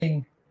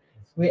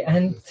we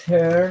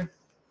enter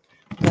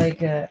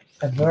like a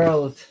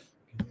world,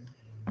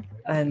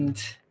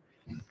 and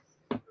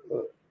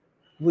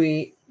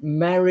we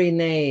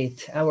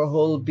marinate our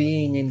whole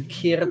being in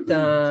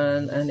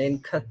kirtan and in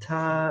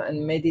katha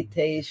and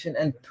meditation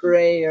and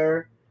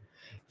prayer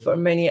for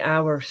many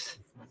hours,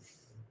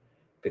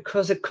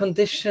 because a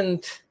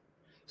conditioned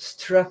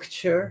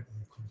structure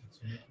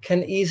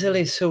can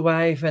easily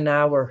survive an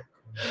hour.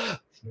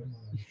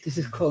 This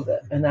is called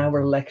an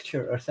hour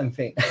lecture or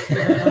something.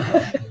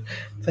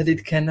 But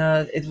it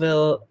cannot, it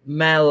will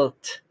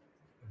melt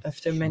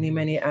after many,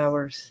 many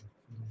hours.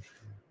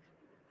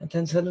 And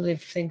then suddenly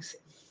things,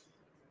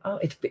 oh,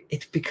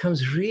 it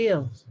becomes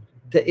real.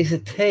 There is a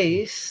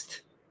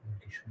taste,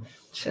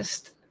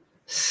 just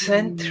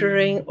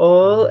centering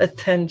all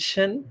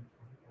attention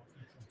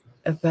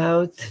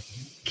about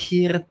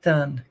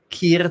kirtan,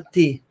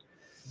 kirti,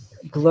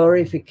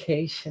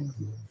 glorification.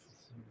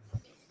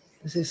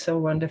 This is so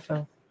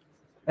wonderful.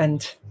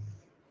 And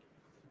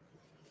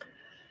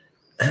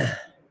there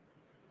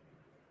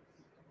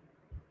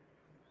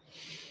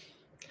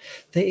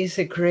is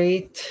a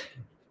great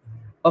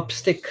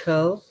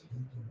obstacle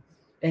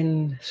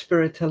in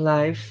spiritual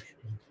life.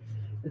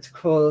 It's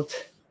called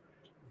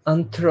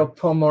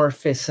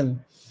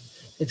anthropomorphism.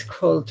 It's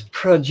called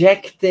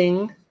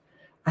projecting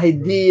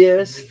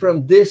ideas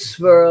from this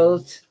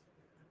world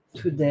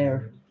to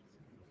there.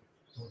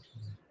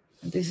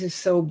 And this is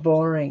so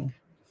boring.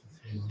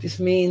 This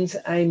means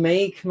I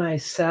make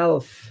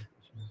myself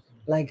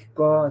like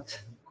God,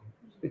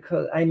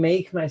 because I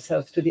make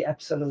myself to the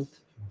absolute.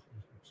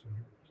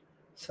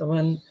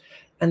 So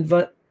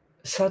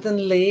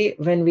suddenly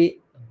when we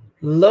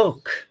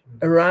look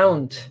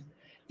around,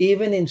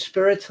 even in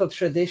spiritual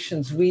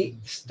traditions, we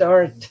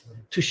start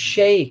to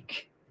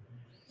shake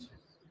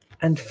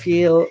and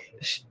feel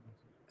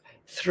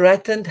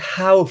threatened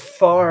how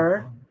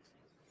far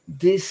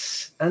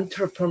this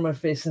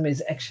anthropomorphism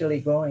is actually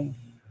going.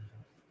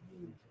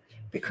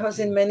 Because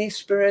in many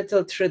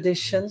spiritual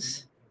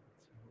traditions,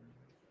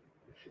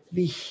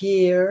 when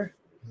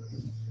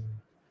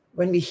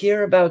we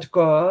hear about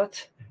God,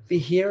 we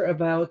hear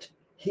about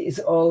He is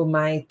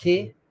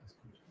almighty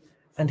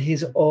and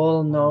He's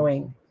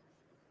all-knowing.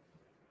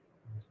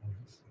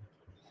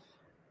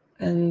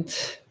 And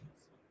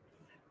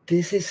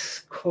this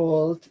is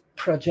called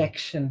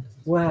projection.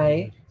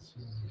 Why?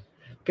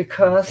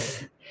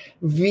 Because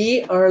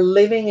we are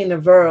living in a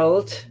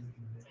world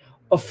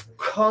of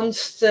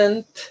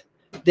constant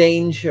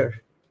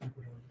danger,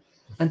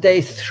 and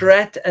they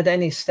threat at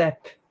any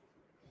step.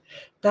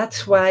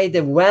 That's why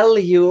the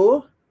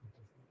value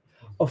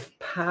of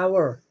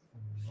power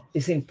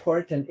is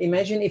important.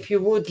 Imagine if you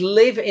would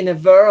live in a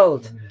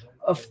world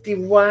of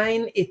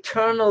divine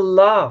eternal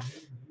love.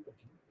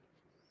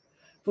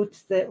 Would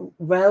the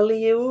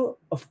value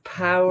of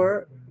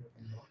power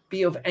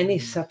be of any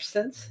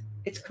substance?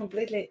 It's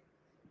completely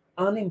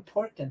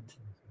unimportant.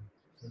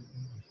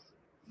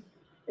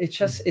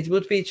 It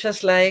would be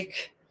just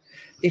like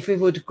if we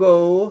would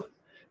go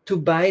to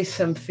buy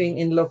something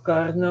in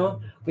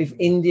Locarno with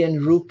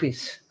Indian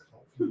rupees.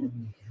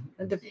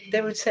 And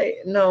they would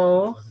say,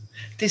 no,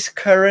 this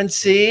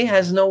currency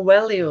has no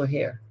value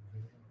here.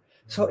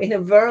 So in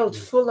a world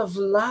full of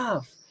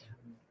love,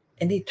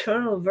 an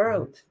eternal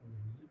world,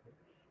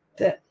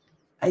 the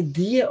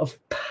idea of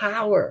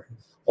power,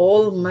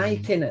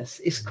 almightiness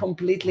is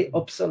completely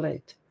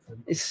obsolete.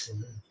 It's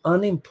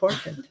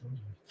unimportant.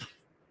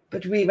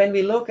 But when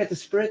we look at the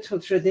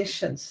spiritual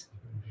traditions,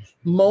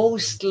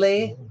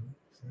 mostly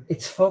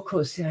it's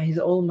focused, He's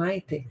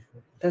almighty.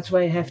 That's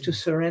why I have to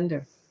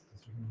surrender.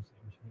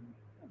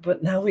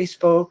 But now we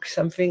spoke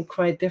something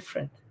quite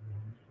different.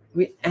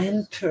 We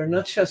enter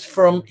not just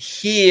from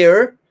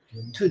here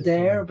to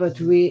there, but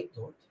we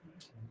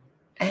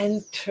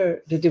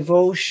enter the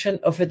devotion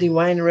of a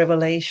divine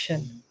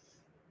revelation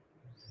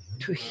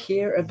to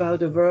hear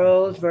about a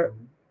world where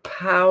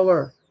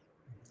power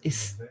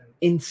is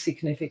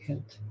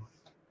insignificant.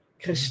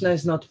 Krishna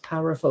is not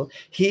powerful.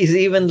 He is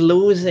even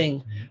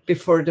losing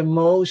before the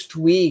most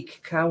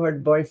weak,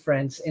 coward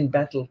boyfriends in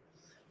battle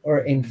or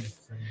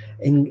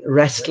in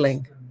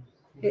wrestling.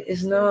 He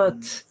is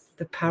not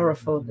the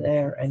powerful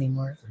there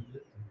anymore.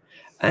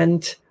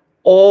 And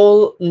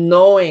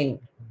all-knowing.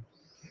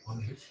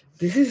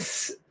 This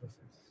is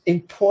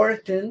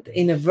important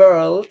in a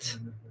world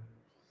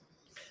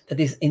that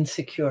is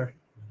insecure.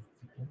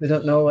 We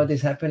don't know what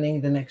is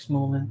happening the next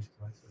moment.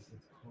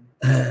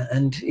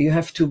 And you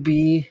have to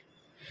be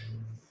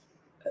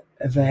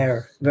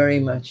aware very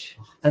much.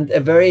 And a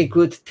very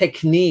good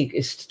technique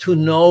is to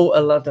know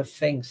a lot of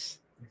things.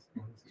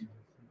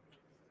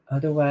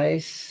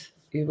 Otherwise,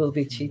 you will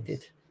be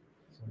cheated.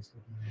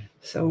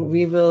 So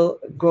we will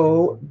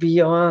go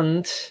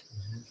beyond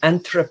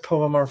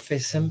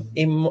anthropomorphism,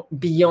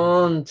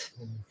 beyond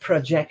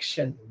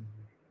projection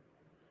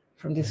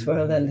from this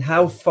world, and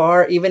how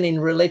far, even in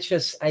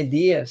religious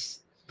ideas,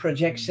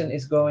 projection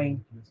is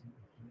going.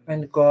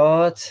 And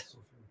God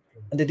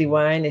and the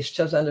divine is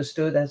just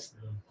understood as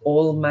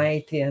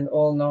almighty and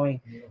all-knowing.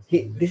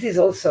 This is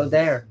also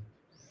there.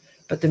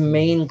 but the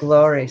main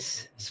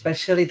glories,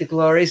 especially the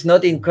glories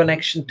not in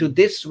connection to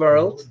this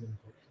world,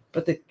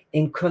 but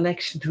in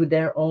connection to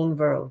their own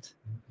world,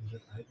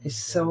 is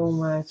so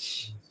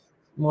much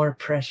more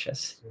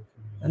precious.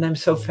 And I'm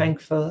so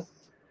thankful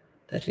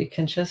that we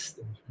can just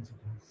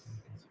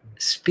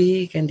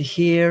speak and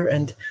hear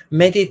and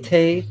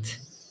meditate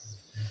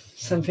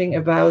something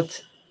about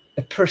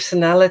a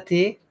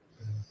personality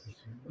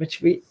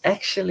which we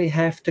actually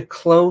have the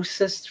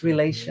closest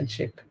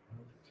relationship.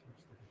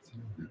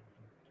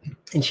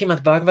 In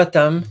Srimad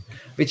Bhagavatam,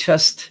 we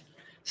just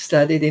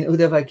studied in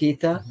Uddhava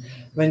Gita,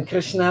 when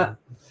Krishna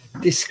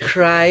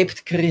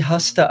described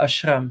Grihastha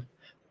ashram,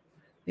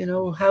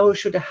 how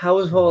should a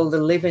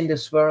householder live in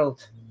this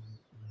world?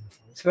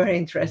 It's very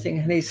interesting.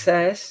 And he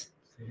says,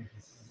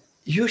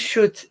 you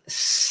should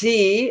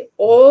see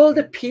all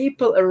the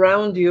people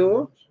around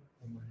you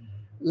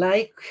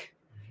like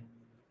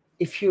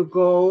if you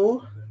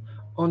go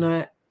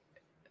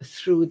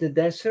through the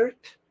desert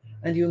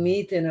and you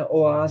meet in an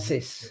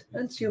oasis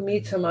and you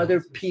meet some other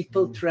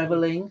people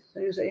traveling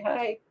and you say,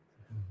 hi,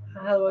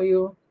 how are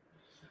you?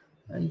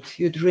 And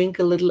you drink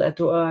a little at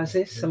the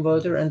oasis, some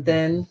water, and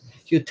then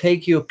you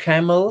take your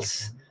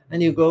camels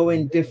and you go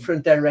in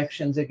different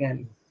directions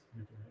again.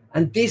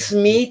 And this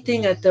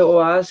meeting at the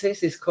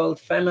oasis is called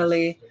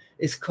family,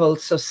 is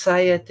called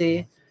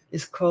society,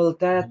 is called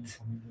that.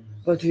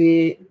 But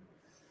we,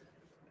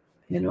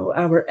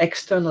 our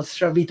external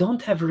structure, we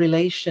don't have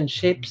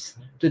relationships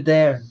to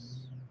there.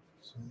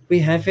 We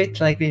have it,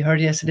 like we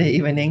heard yesterday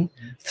evening,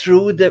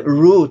 through the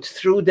root,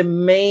 through the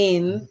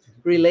main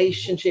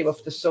relationship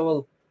of the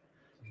soul,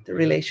 the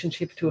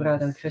relationship to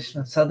Radha and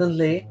Krishna.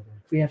 Suddenly,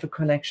 we have a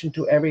connection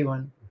to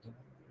everyone.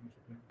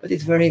 But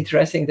it's very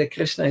interesting that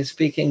Krishna is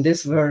speaking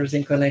this verse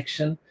in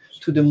connection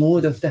to the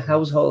mood of the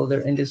householder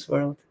in this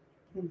world.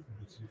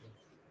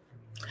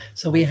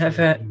 So we have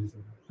a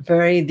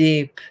very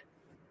deep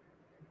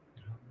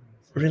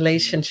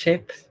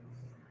relationship,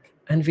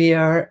 and we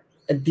are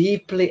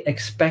deeply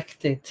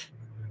expected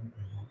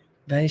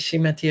by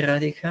Srimati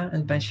Radhika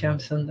and by Shyam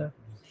Sundar.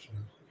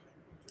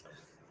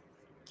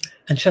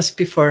 And just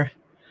before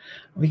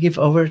we give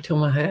over to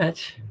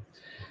Maharaj,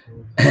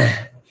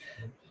 there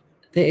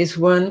is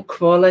one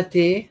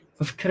quality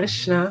of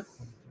Krishna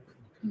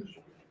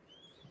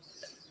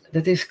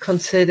that is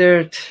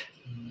considered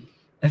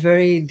a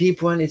very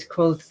deep one. It's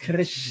called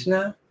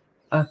Krishna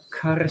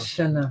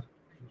Akarshana.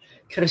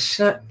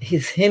 Krishna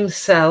is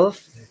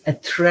himself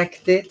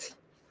attracted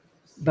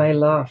by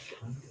love.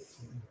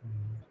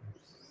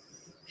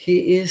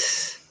 He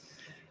is,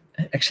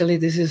 actually,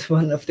 this is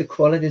one of the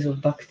qualities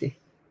of bhakti.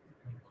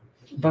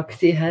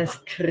 Bhakti has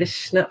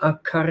Krishna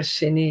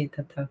Akarshini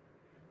Tata.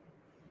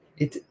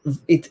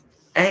 It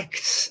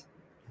acts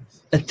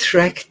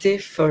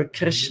attractive for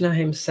Krishna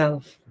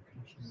himself.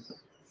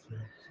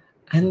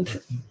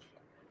 And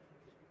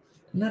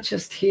not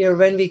just here,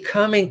 when we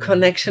come in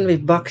connection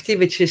with bhakti,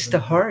 which is the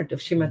heart of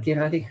Srimati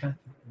Radhika,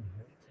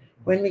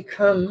 when we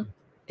come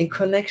in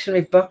connection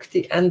with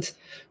bhakti and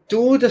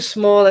do the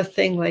smaller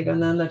thing, like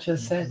Ananda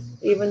just said,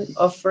 even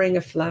offering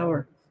a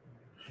flower.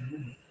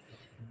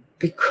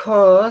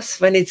 Because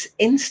when it's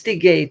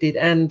instigated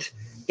and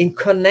in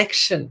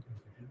connection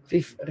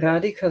with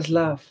Radhika's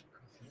love,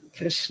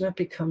 Krishna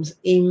becomes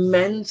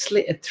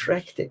immensely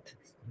attracted,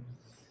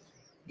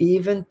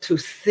 even to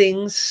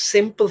things,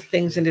 simple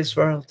things in this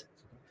world.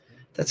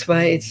 That's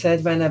why it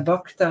said when a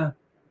bhakta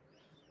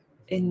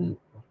in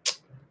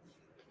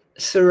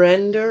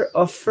surrender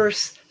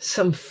offers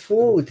some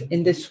food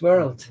in this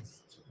world,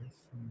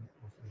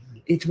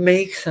 it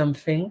makes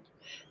something,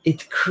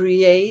 it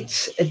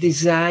creates a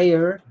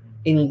desire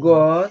in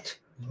God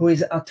who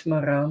is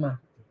Atmarama.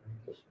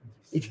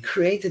 It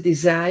creates a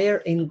desire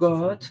in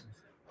God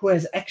who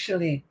has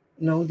actually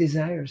no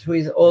desires, who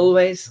is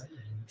always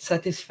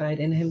satisfied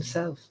in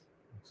himself,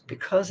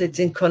 because it's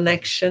in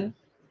connection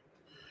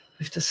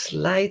with the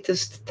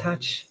slightest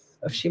touch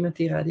of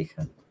Srimati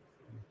Radhika.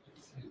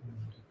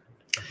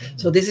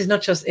 So this is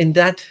not just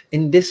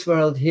in this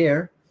world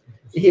here,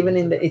 even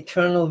in the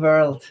eternal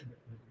world.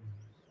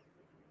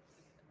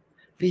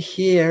 We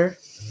hear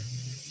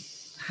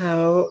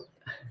how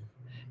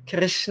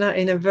Krishna,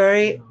 in a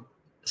very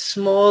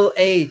small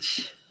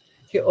age,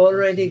 he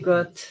already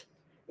got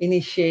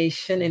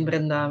initiation in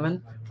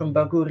Vrindavan from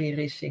Bhaguri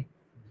Rishi.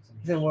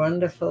 He's a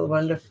wonderful,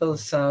 wonderful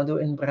sadhu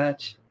in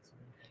Braj.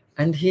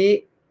 And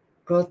he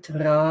got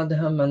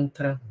Radha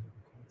mantra.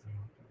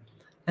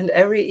 And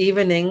every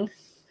evening,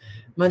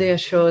 Madhya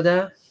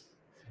Yashoda,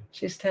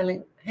 she's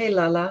telling, hey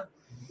Lala,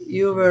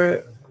 you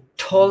were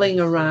tolling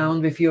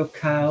around with your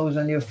cows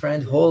and your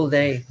friend whole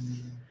day.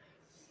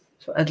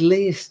 So at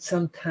least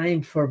some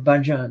time for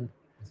bhajan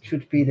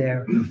should be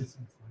there.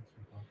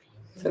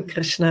 So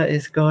Krishna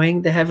is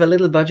going, they have a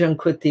little bhajan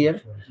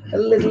kutir, a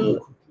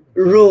little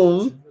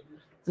room,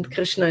 and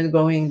Krishna is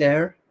going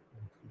there.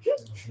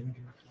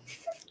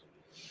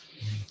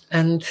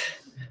 And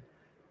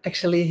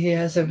actually he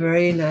has a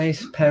very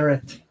nice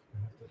parrot,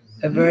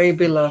 a very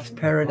beloved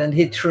parrot, and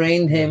he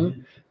trained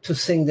him to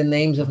sing the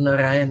names of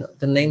Narayana,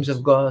 the names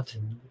of God.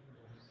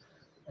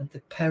 and the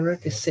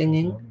parrot is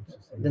singing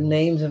the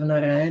names of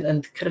Narayan,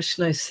 and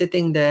Krishna is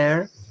sitting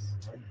there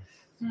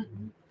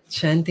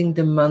chanting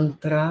the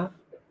mantra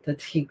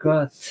that he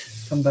got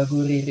from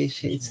Bhaguri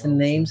Rishi. It's the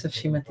names of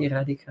Srimati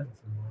Radhika.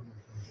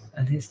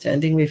 And he's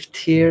chanting with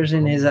tears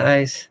in his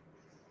eyes.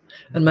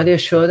 And Maria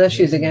Yashoda,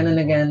 she's again and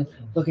again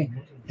looking,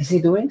 is he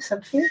doing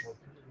something?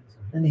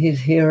 And he's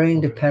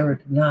hearing the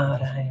parrot,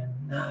 Narayan,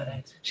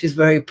 Narayan. She's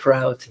very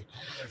proud.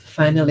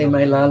 Finally,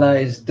 my Lala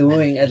is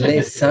doing at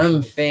least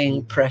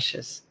something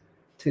precious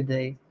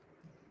today.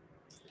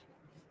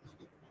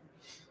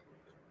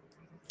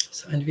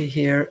 So, and we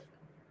hear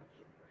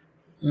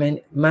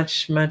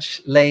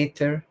much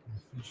later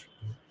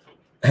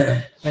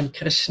when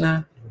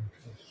Krishna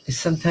is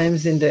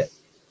sometimes in the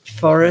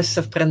forests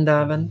of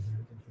Vrindavan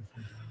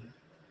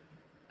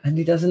and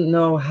he doesn't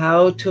know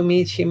how to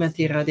meet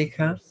Srimati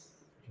Radhika.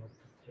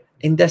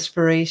 In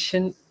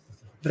desperation,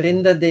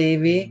 Vrinda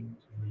Devi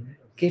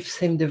gives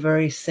him the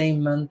very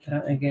same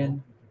mantra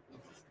again.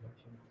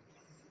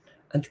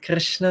 And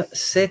Krishna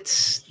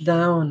sits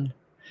down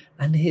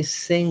and he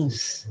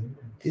sings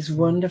these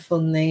wonderful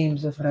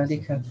names of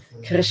Radhika.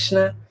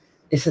 Krishna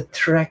is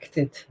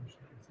attracted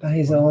by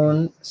his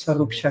own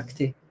Swarup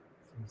Shakti.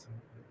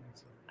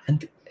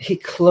 And he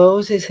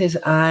closes his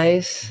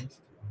eyes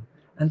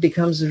and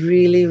becomes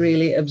really,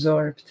 really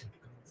absorbed.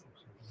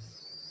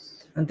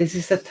 And this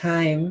is the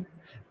time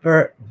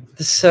where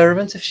the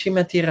servants of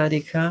Srimati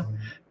Radhika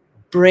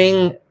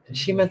bring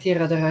Srimati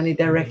Radharani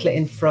directly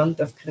in front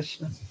of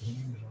Krishna.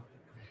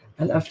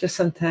 And after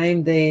some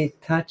time, they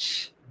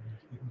touch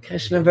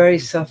Krishna very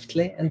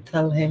softly and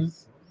tell him,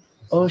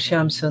 "Oh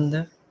Shyam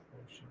Sundar,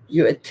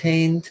 you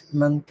attained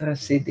mantra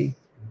siddhi,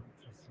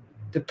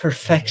 the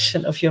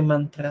perfection of your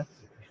mantra."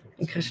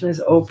 And Krishna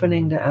is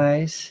opening the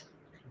eyes,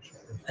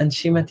 and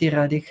Srimati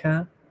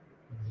Radhika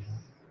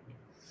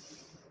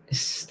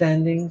is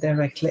standing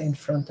directly in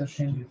front of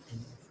him.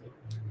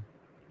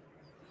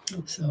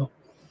 So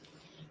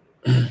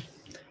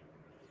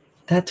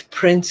that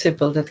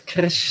principle that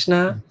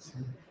Krishna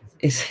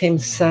is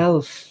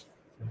himself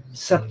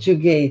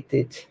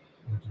subjugated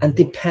and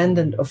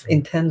dependent of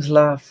intense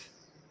love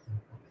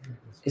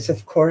is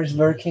of course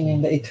working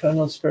in the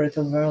eternal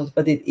spiritual world,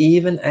 but it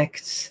even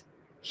acts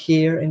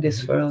here in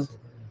this world.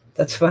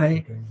 That's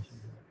why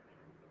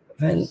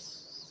when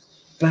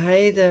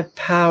by the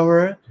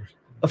power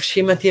of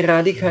Srimati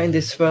Radhika in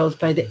this world,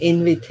 by the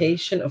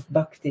invitation of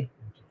bhakti,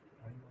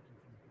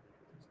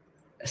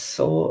 a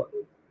soul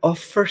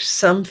offers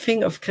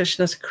something of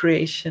Krishna's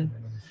creation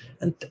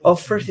and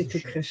offers it to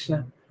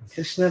Krishna.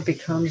 Krishna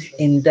becomes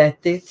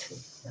indebted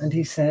and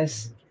he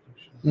says,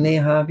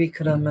 Neha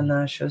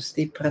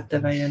vikramanashosti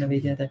pratavayana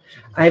vidyate.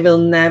 I will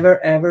never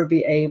ever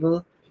be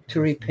able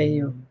to repay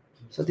you.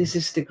 So this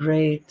is the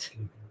great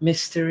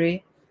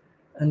mystery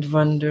and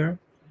wonder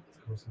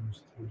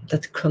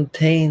that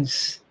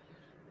contains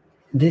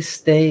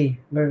this day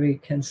where we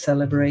can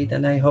celebrate,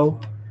 and I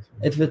hope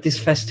that with this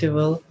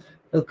festival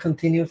will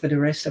continue for the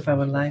rest of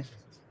our life.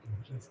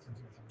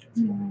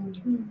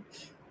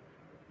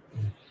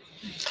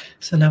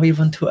 So now we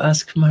want to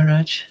ask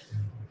Maharaj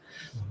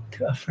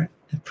to offer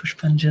a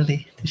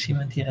Pushpanjali to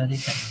Srimati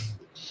Radhika.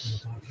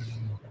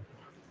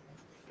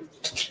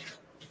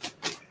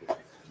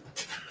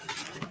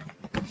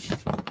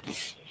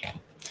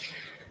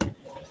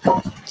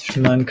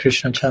 Shriman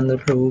Krishna Chandra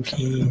Prabhu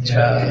ki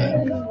jai.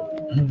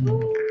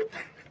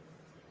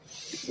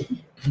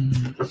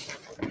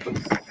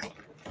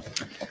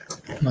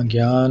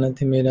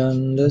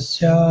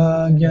 Magyanatimirandasya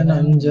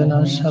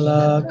Gyananjana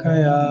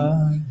Shalakaya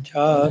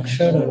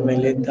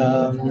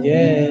Chakshurmilitam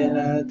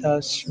Yena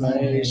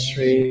Tasmai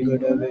Shri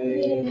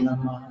Gurave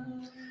Namah.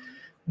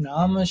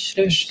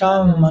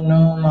 Namashristam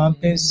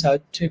Manumapi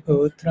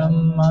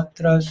Satchiputram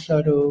Matra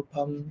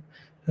Sarupam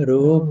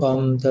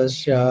Rupam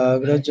Tasya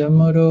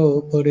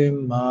Grajamuro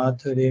Purim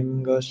Maturim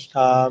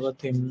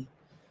Gostavatim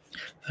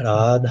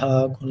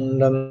Radha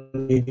Kundam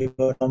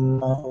Vidipuram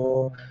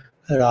Maho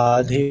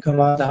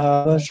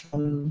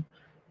Radhikamadhavasam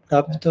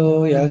Prapto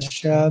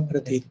Yasya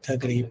Pratitha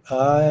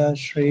Kripaya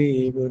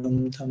Shri Gurum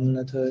Tam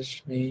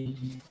Natasmi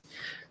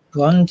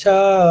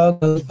Vancha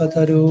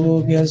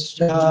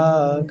Kalpatarubhyascha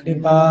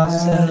Kripa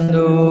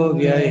Sindhu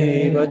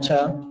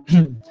Vyahivacha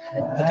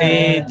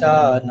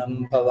Patitanam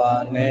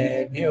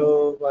Pavanebhyo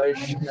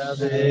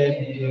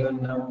Vaishnavebhyo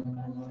Namo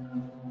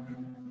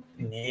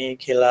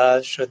Nikhila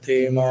Shruti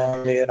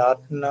Moli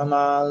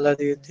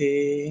Ratnamaladiti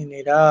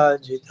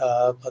Nirajita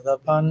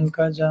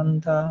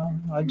Padapankajanta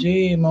Aji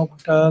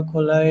Mukta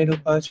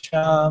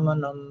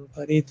Kulairupasyamanam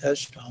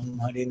Paritashtam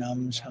Harinam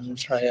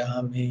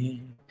Samshrayami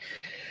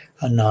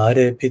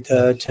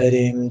Anarepita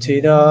Charim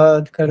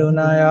Chirad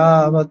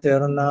Karunaya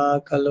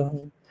Vatirna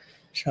Kalu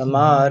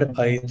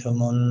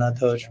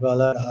Shamarpaitumunatosh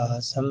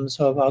Balarasam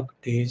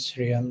Svabhakti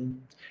Shriyam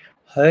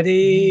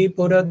Hari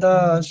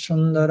Purada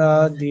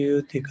Sundara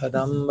Dyuti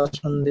Kadamba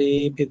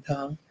Sundipita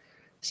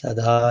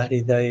Sadha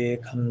Hridaye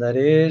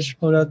Kandaresh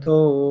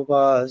Purato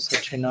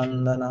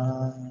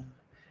Vasachinandana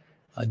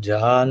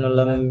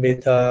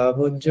Ajanulambita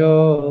bujjo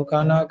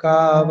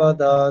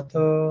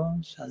kanakavadato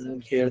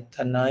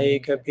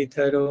sankirtanaika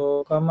pitaro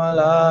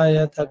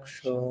kamalaya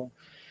taksho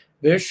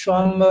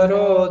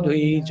Vishwambaro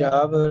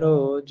dvijavaro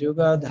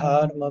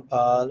jugadharma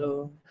palo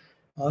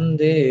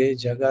Ande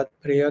jagat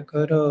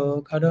priyakaro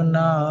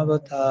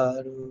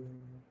karunavataru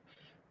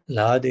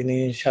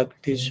Ladini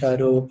shakti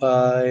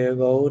sarupaya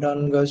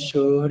gauranga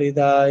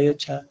suhridaya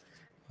cha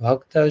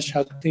Bhakta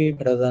shakti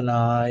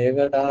pradhanaya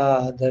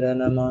gadadhara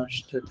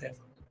namastute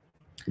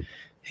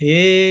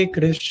He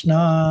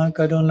Krishna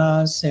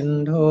Karuna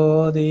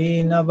Sindho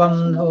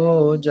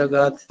Dinabandho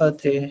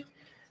Jagatpate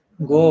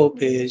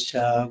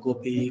Gopesha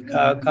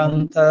Gopika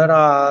Kanta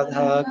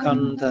Radha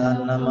Kanta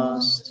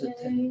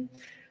Namastute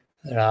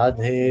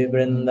Radhe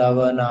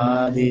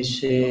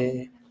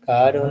Vrindavanadishe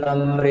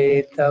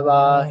Karunamrita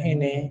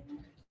Vahine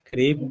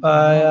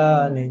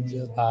Kripaya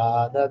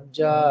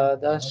Nijpadabja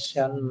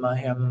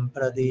Dasyanmayam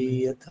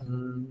Pradiyatam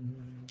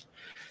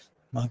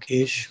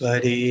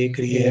Makeshwari,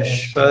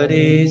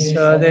 Kriyeshwari,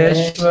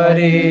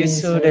 Swadeshwari,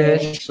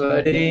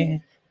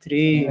 Sureshwari,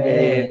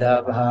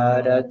 Triveda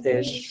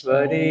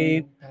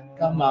Bharateshwari,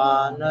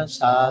 Kamana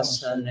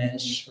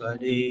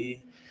Sasaneshwari,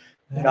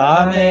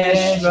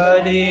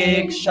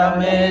 Rameshwari,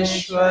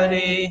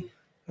 Kshameshwari,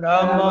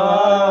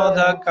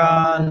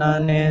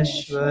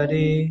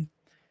 Pramodakananeshwari,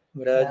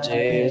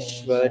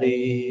 Vrajeshwari,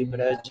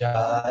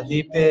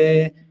 Vrajadipe,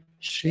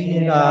 Shri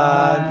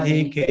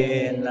Radhike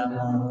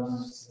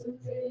Namaste.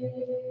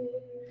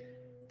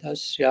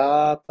 Tasya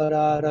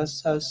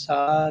pararasa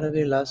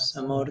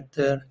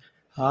sarvilasamurtir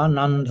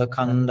Ananda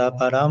kanda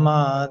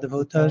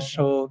paramadbhuta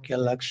shokya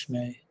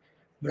lakshmi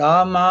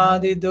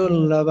Brahmadi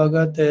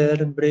dullabhagatir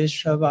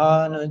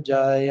brishavana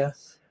jaya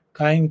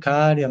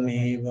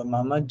Kainkaryamiva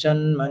mama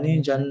janmani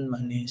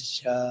janmani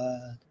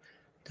syat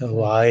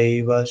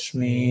Tavai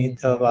vasmi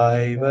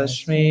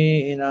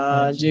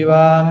na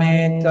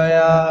jivame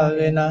taya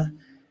vina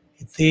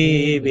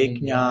Iti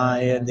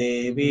vignaya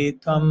devi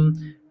tvam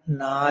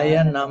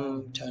nayanam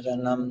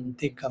charanam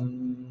tikam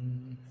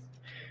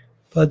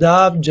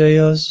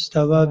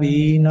Padabjayastava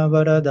vina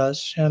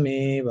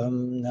varadasyamevam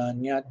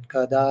nanyat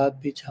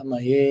kadapi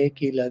chamaye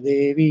kila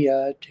devi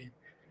yate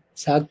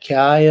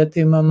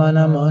Sakhyayati mama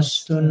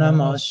namastu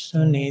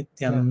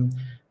nityam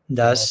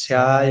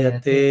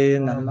Dasyayate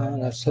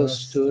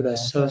namasastu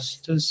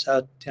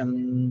satyam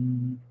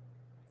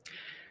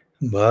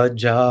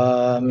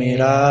Bhajami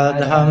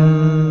radham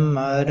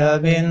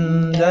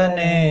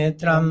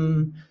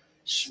aravindanetram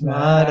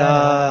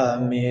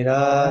Smarami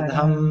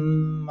radham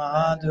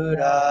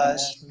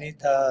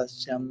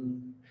madhurasmitasyam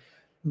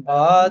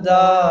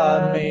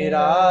Badami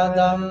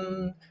radham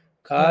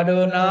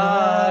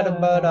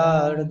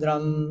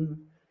karunarbarardram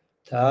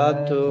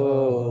Tato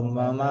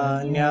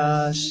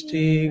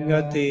mamanyasti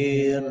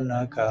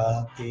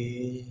gatirnakapi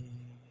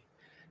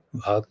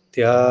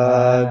Bhaktya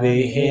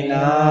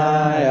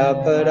vihinaya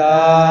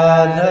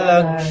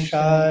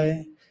paradhalakshay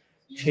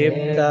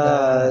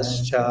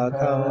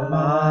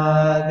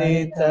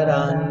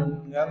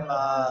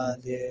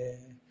Kshiptaschakamaditarangamaadye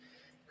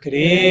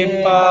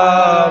Kripa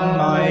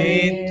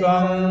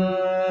maitvam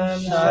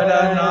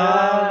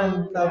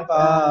sharanam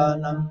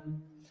prapanam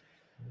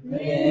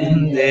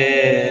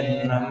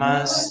Vinde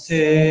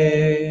namaste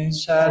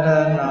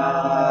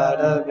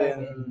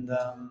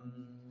sharanarabindam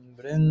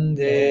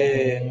Vrinde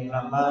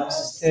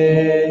namaste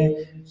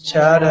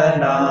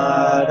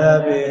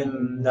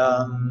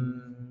charanarabindam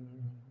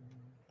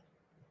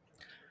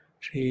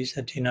Shri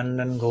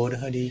Satinandan Gaur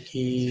Hari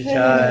Ki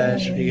Jai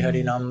Shri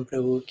Harinam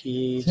Prabhu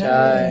Ki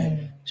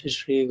Jai Shri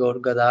Shri Gaur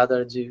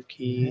Gadadhar Ji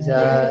Ki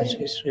Jai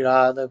Shri Shri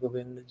Radha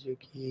Govind Ji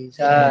Ki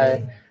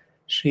Jai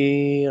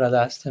Shri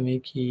Radhastami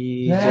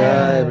Ki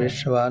Jai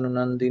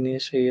Vishwanandini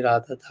Shri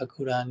Radha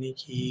Thakurani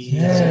Ki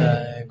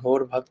Jai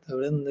Gaur Bhakta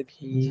Vrinda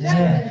Ki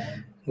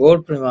Jai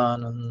Gaur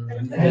Premanand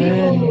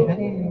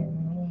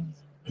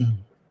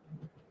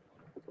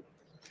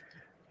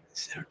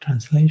Is there a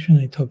translation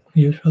I talk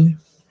usually?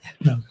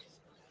 No.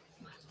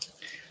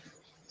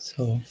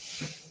 So,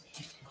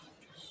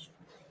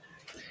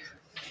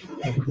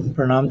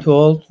 pranam to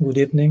all, good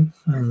evening.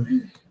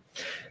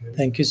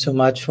 Thank you so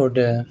much for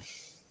the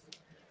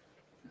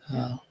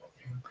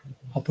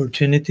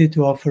opportunity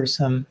to offer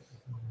some,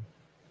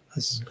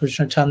 as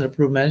Krishna Chandra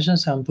Prabhu mentioned,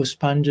 some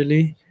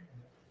Puspanjali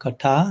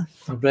Katha.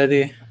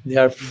 Already they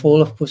are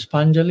full of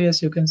Puspanjali,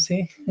 as you can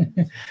see.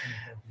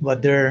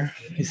 But there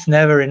is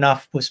never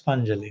enough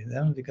Puspanjali,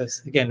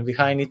 because again,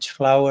 behind each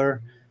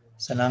flower,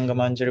 Sananga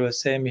Manjari was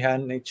saying,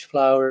 behind each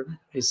flower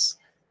is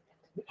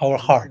our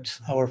heart,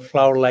 our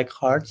flower-like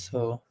heart.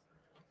 So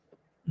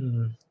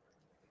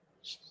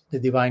the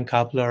divine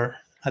couple are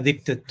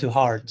addicted to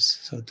hearts,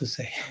 so to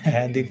say,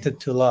 addicted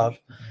to love.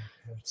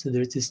 So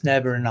there is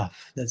never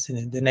enough. That's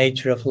in the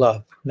nature of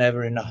love,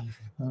 never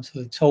enough. So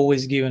it's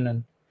always given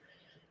a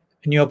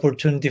new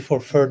opportunity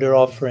for further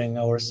offering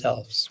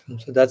ourselves.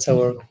 So that's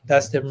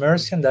their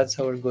mercy and that's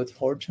our good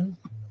fortune.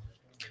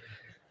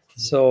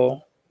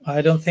 So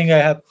I don't think I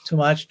have too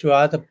much to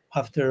add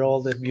after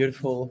all the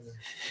beautiful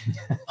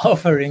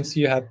offerings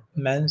you have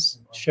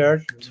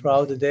shared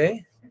throughout the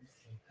day.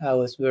 I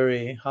was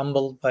very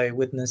humbled by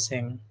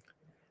witnessing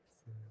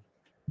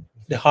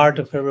the heart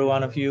of every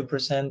one of you,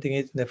 presenting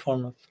it in the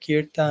form of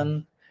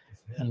kirtan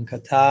and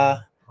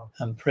katha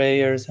and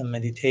prayers and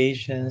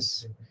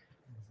meditations.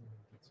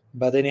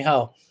 But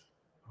anyhow,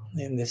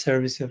 in the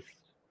service of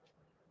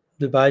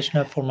the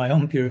Vaishnava, for my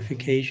own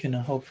purification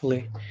and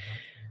hopefully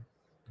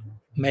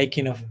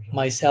making of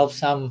myself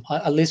some,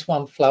 at least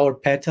one flower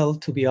petal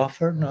to be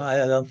offered. No,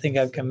 I don't think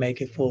I can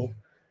make it full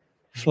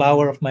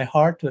flower of my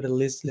heart, but at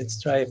least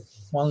let's try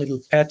one little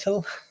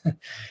petal.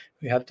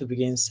 We have to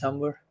begin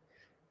somewhere.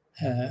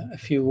 A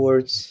few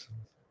words,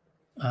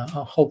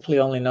 hopefully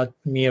only not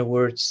mere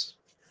words,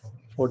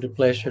 for the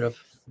pleasure of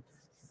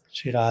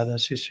Sri Radha,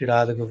 Sri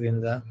Radha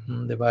Govinda,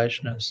 the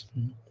Vaishnavas.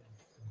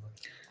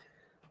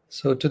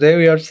 So today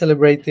we are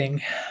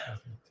celebrating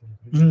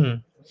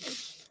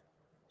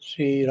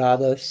Sri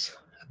Radha's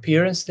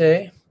appearance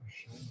day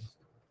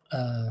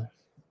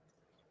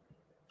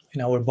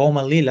in our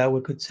Bhoma Lila,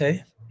 we could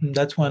say.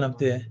 That's one of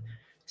the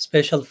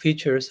special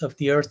features of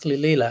the earthly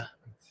Lila,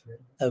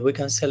 that we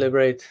can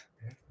celebrate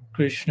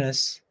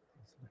Krishna's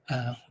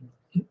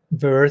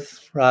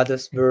birth,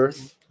 Radha's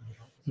birth,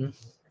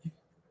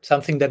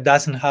 something that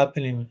doesn't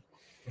happen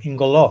in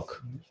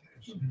Golok.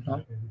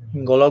 No?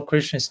 In Golok,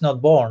 Krishna is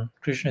not born.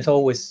 Krishna is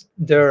always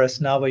there as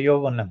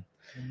Navayovanam.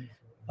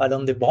 But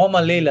on the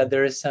Bhoma Lila,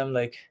 there is some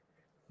like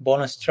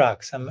bonus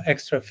track, some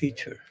extra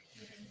feature.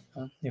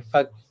 In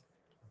fact,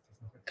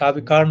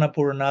 Kavi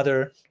Karnapur and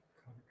other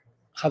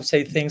have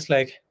said things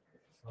like,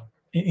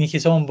 in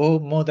his own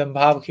book, Mood and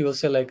Bhav, he will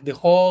say like the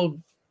whole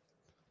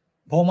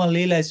Bhoma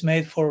Lila is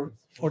made for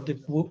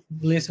the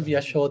bliss of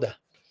Yashoda,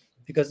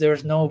 because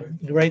there's no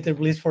greater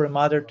bliss for a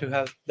mother to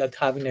have that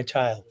having a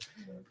child.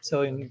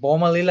 So in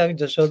Bhoma Lila,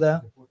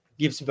 Yashoda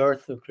gives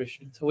birth to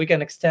Krishna. So we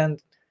can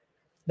extend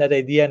that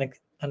idea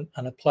and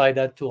apply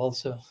that to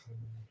also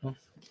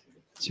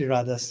Sri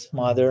Radha's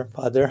mother,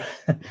 father.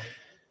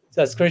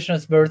 So as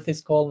Krishna's birth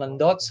is called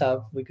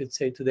Nandotsav, we could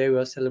say today we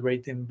are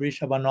celebrating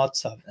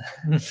Vrishabhanotsav,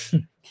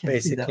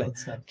 basically.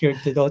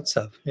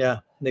 Kirtidotsav, yeah,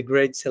 the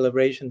great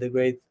celebration, the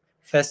great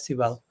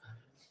festival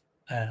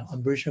of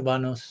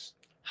Vrishabhano's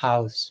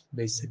house,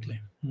 basically.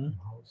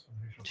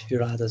 Sri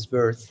Radha's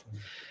birth.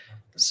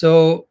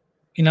 So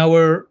in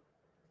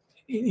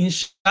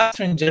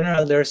Shastra in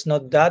general, there's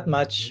not that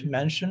much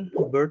mention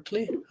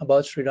overtly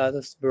about Sri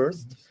Radha's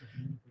birth.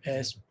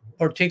 As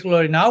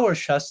particularly in our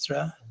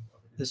Shastra,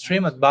 the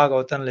Srimad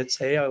Bhagavatam, let's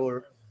say,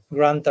 our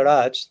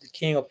Grantaraj, the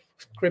king of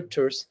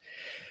scriptures,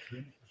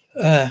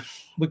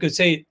 we could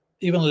say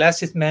even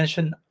less is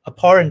mentioned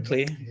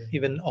apparently,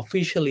 even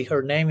officially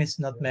her name is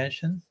not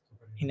mentioned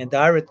in a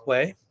direct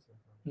way.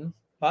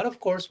 But of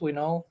course we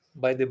know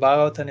by the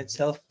Bhagavatam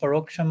itself,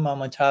 Paroksham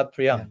Mamacha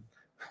Priyam.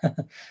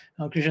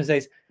 Now Krishna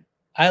says,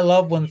 I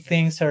love when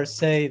things are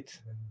said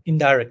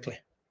indirectly.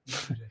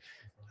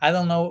 I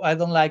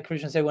don't like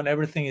Krishna say when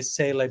everything is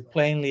said like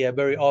plainly and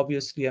very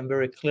obviously and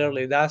very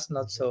clearly. That's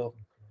not so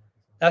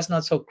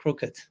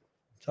crooked.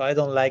 So I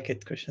don't like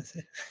it, Krishna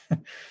said.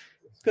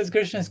 Because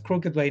Krishna is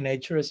crooked by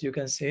nature, as you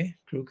can see,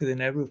 crooked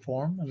in every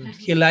form. And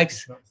he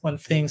likes when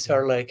things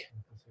are like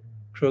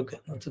crooked.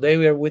 And today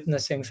we are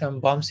witnessing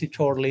some Bamsi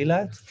Chor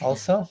Leela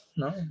also.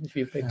 No, if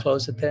you pay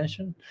close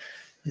attention,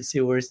 you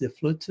see where's the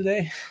flute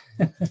today.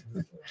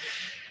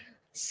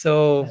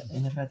 So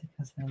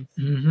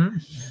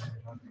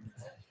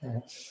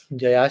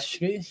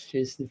Jayashri,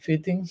 she's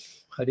defeating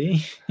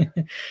Hari.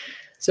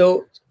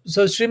 So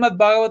Srimad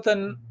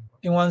Bhagavatam,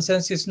 in one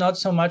sense, is not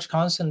so much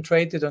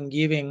concentrated on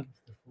giving,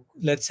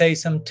 let's say,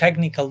 some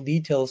technical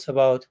details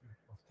about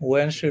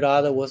when Sri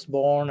Radha was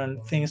born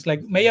and things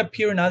like may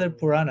appear in other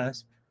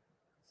Puranas,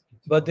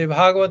 but the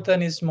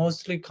Bhagavatam is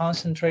mostly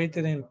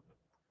concentrated in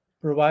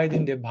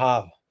providing the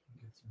bhav,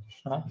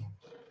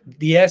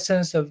 the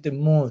essence of the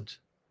mood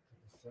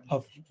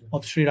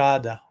of Sri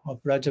Radha,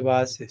 of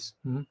Rajavasis,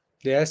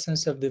 the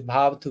essence of the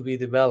bhav to be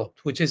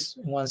developed, which is,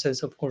 in one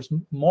sense, of course,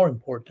 more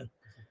important.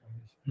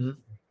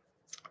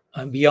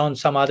 And beyond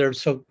some other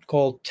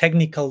so-called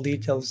technical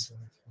details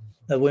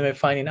that we may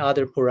find in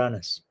other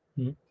Puranas.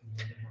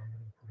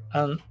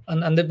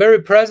 And the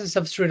very presence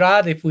of Sri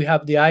Radha, if we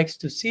have the eyes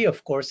to see,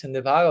 of course, in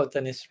the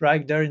Bhagavatam, is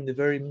right there in the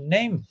very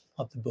name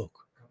of the book.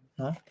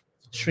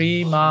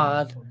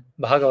 Srimad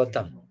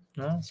Bhagavatam.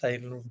 So I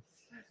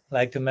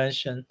like to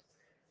mention,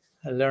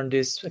 I learned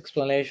this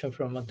explanation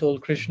from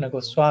Atul Krishna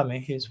Goswami.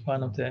 He's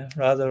one of the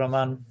Radha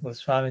Raman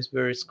Goswami's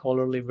very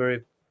scholarly,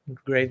 very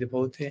great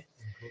devotee.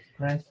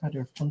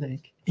 Grandfather of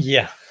Pundarik.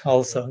 Yeah,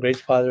 also great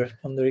father of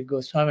Pundarik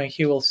Goswami.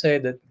 He will say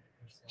that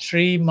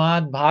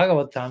Srimad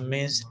Bhagavatam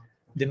means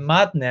the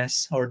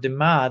madness, or the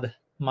mad.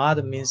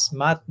 Mad means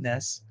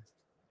madness,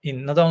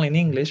 in not only in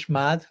English,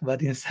 mad,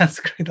 but in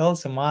Sanskrit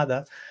also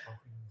mada.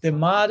 The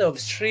mad of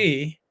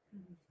Sri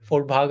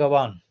for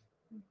Bhagavan,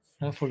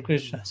 for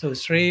Krishna. So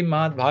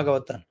Srimad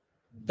Bhagavatam.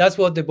 That's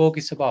what the book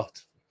is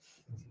about.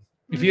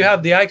 If you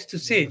have the eyes to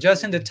see,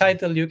 just in the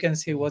title you can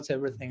see what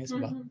everything is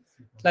about.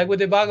 Like with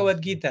the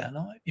Bhagavad Gita,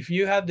 no? If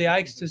you have the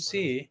eyes to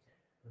see,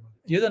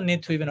 you don't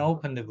need to even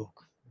open the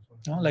book.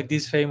 No? Like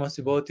this famous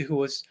devotee who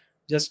was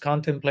just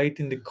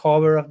contemplating the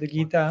cover of the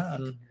Gita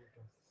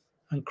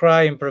and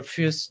crying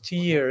profuse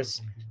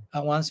tears.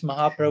 And once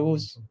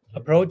Mahaprabhu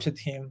approached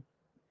him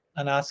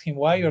and asked him,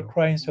 "Why you're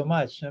crying so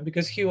much?"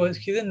 Because he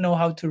didn't know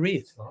how to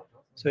read.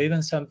 So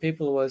even some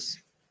people was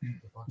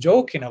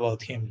joking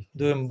about him,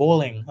 doing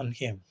bullying on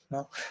him.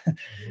 No?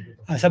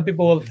 And some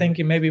people were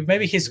thinking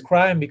maybe he's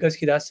crying because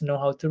he doesn't know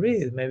how to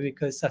read. Maybe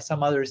because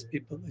some other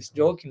people is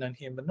joking on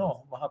him. But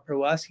no,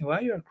 Mahaprabhu asked him, "Why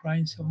you are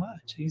crying so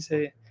much?" He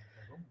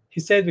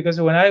said, because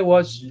when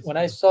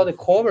I saw the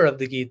cover of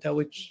the Gita,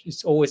 which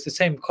is always the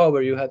same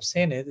cover, you have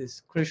seen it,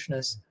 is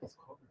Krishna's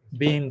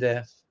being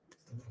the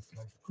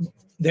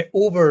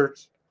Uber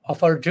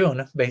of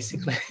Arjuna,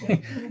 basically,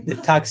 the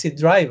taxi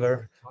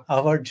driver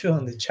of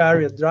Arjuna, the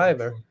chariot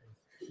driver.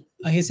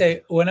 And he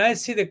said, when I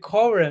see the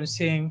cover, I'm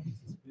seeing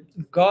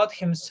God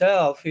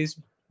himself is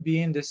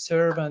being the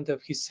servant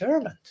of his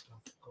servant.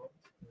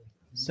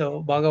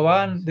 So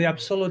Bhagavan, the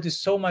Absolute, is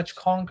so much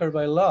conquered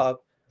by love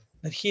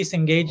that he's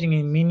engaging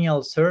in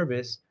menial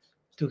service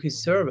to his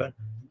servant.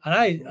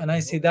 And I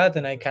see that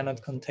and I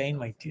cannot contain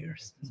my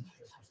tears.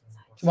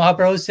 So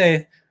Mahaprabhu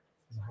said,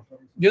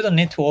 you don't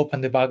need to open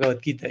the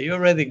Bhagavad Gita. You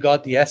already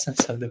got the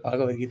essence of the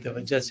Bhagavad Gita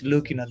by just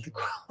looking at the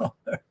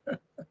cover.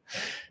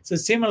 So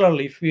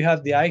similarly, if we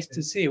have the eyes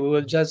to see, we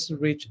will just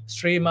reach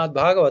Srimad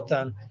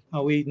Bhagavatam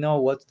and we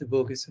know what the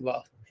book is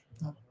about.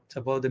 It's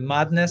about the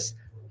madness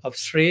of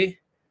Sri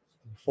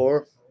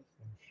for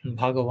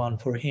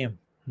Bhagavan, for him.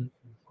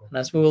 And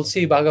as we will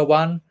see,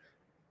 Bhagavan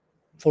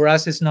for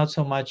us is not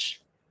so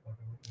much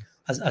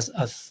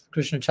as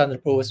Krishna Chandra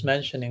Prabhu was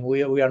mentioning.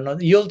 We are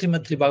not,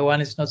 ultimately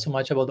Bhagavan is not so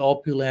much about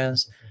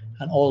opulence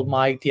and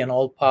almighty and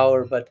all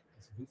power, but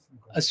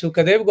as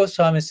Sukadeva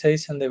Goswami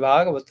says in the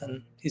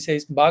Bhagavatam, he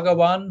says,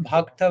 Bhagavan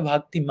Bhakta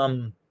Bhakti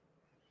Mam.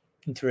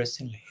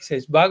 Interestingly, he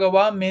says,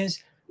 Bhagavan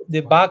means the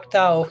Bhakta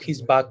of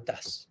his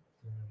Bhaktas.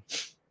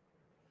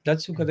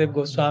 That's Sukadeva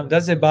Goswami.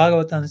 That's the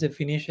Bhagavatam's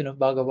definition of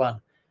Bhagavan.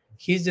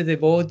 He's the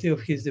devotee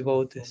of his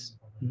devotees.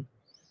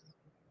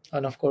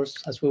 And of course,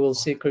 as we will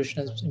see,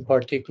 Krishna in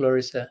particular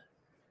is a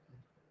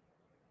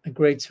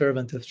great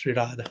servant of Sri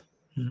Radha.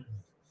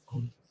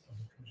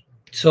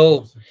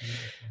 So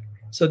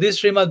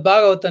this Srimad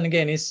Bhagavatam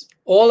again is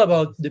all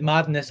about the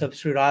madness of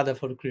Sri Radha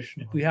for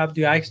Krishna. If we have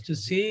the eyes to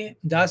see,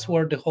 that's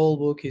where the whole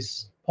book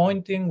is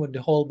pointing, where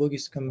the whole book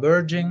is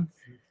converging.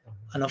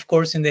 And of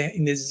course, in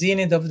the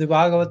zenith of the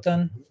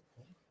Bhagavatam,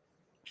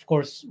 of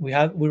course, we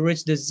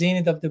reach the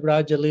zenith of the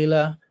Braja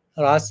Lila,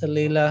 Rasa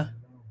Lila.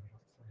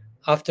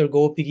 After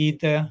Gopi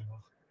Gita,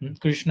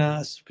 Krishna,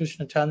 as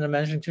Krishna Chandra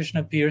mentioned, Krishna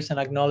appears and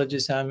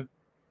acknowledges I'm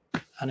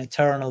an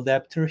eternal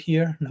debtor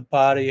here.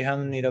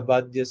 Napariham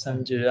nirabadya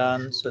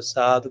sanjayan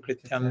swasad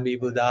krityam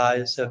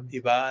vibudaya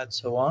saviva, and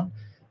so on.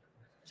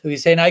 So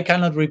he's saying, I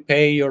cannot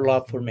repay your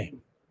love for me.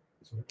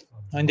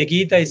 In the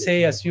Gita, I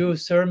say, as you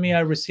serve me,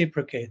 I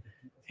reciprocate.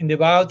 In the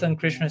Bhagavatam,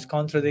 Krishna is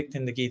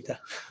contradicting the Gita.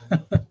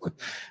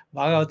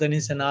 Bhagavatam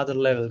is another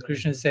level.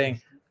 Krishna is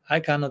saying, I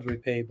cannot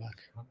repay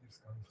back.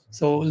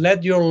 So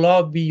let your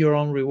love be your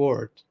own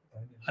reward.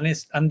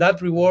 And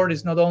that reward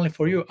is not only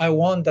for you. I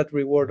want that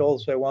reward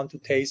also. I want to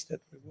taste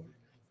that reward.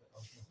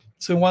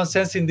 So in one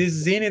sense, in this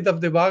zenith of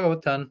the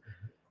Bhagavatam,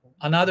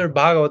 another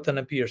Bhagavatam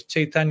appears,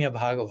 Chaitanya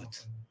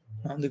Bhagavat.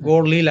 And the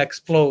Gaur Lila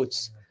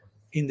explodes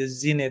in the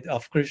zenith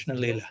of Krishna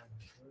Lila.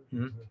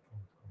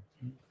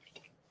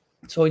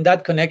 So in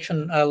that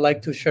connection, I'd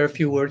like to share a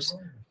few words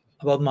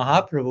about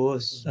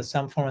Mahaprabhu.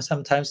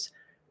 Sometimes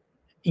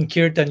in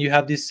Kirtan, you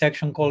have this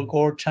section called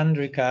Gaur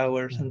Chandrika,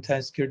 where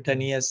sometimes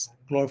Kirtaniyas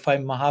glorify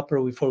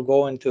Mahaprabhu before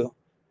going to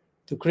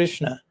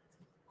Krishna.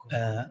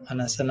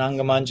 And as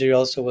Ananga Manjari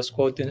also was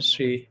quoting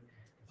Sri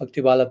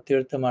Bhaktivalabha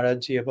Tirtha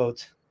Maharajji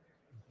about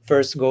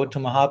first go to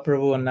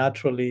Mahaprabhu and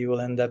naturally you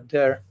will end up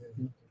there.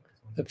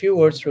 A few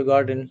words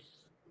regarding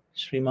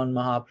Sriman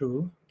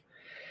Mahaprabhu.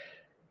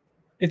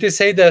 It is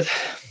said that,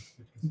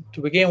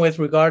 to begin with,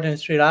 regarding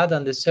Sri Radha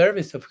and the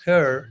service of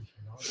her,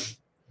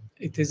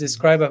 it is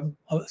described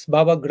as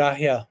Baba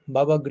Grahya.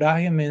 Baba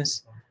Grahya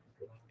means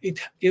it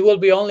will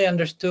be only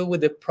understood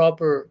with the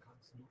proper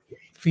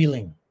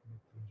feeling.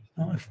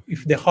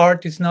 If the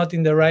heart is not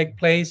in the right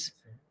place,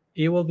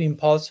 it will be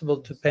impossible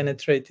to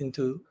penetrate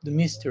into the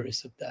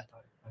mysteries of that.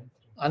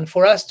 And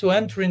for us to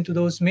enter into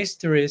those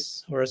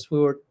mysteries, or as we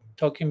were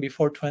talking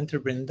before, to enter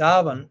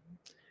Vrindavan,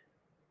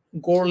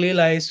 Gaur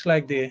Lila is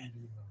like the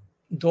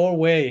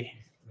doorway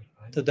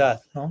to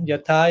that.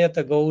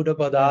 Yatayata Gauda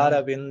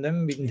Padara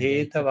Vindam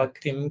Vindheta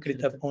Vaktim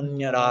Krita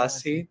Punya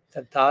Rasi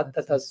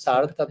Tatata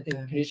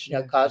Sartha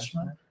Krishna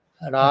Kashma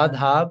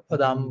Radha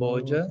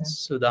Padamboja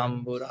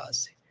Sudambu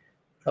Rasi.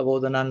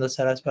 Prabodhananda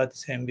Saraswati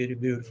saying very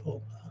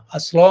beautiful.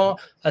 As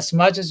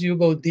much as you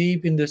go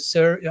deep in the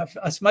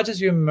as much as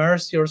you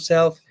immerse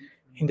yourself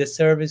in the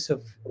service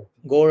of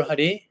Gaur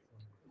Hari,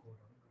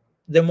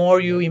 the more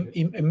you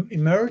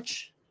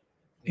emerge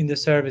in the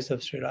service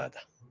of Sri Radha.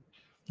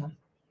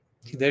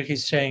 There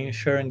he's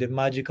sharing the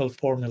magical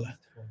formula.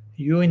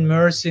 You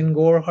immerse in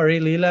Gaur Hari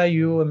Lila,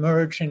 you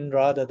emerge in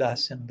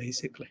Radhadasam,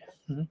 basically.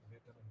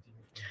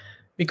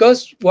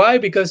 Because why?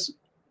 Because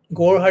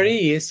Gaur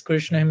Hari is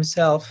Krishna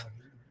himself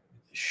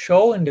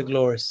showing the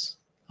glories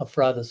of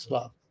Radha's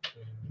love,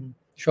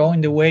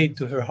 showing the way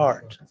to her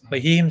heart, by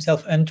he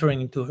himself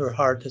entering into her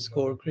heart as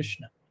Gaur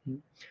Krishna.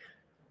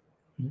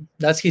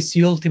 That's his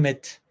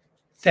ultimate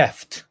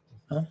theft.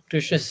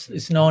 Krishna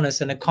is known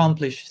as an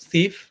accomplished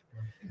thief,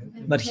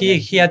 but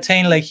he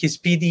attained like his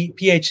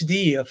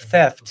PhD of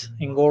theft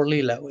in Gaur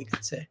Lila, we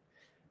could say.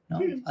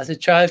 As a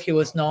child, he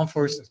was known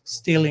for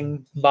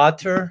stealing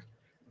butter.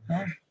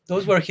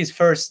 Those were his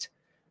first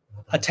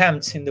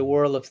attempts in the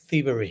world of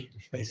thievery,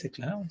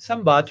 basically.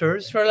 Some butter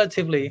is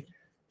relatively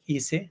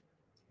easy,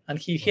 and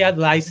he had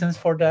license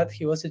for that.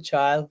 He was a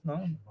child.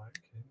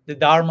 The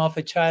dharma of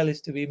a child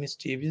is to be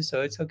mischievous,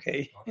 so it's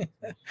okay.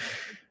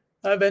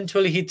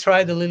 Eventually, he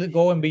tried a little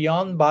going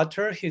beyond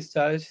butter. He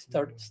started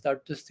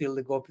to steal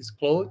the gopis'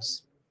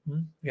 clothes.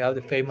 We have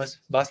the famous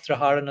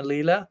Vastraharana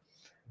Lila.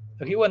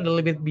 So he went a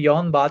little bit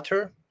beyond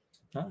butter.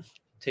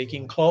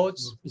 Taking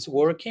clothes is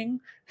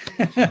working.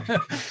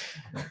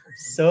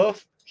 So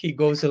he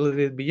goes a little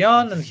bit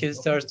beyond, and he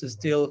starts to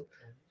steal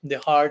the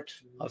heart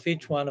of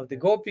each one of the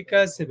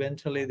gopikas,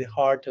 eventually the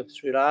heart of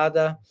Sri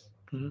Radha.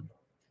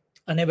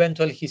 And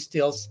eventually he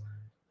steals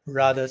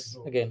Radha's,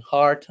 again,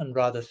 heart and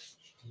Radha's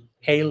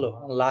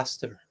halo and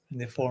luster in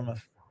the form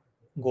of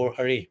Gaur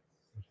Hari.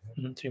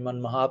 Sriman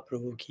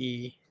Mahaprabhu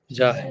ki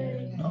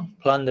jai,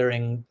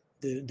 plundering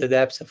the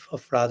depths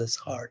of Radha's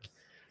heart.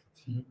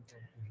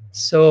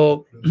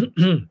 So,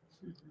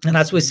 and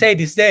as we say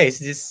these days,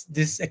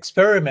 this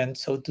experiment,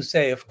 so to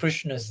say, of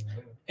Krishna's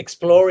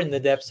exploring the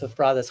depths of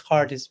Radha's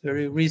heart is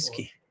very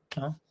risky.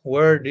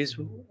 Where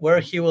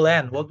he will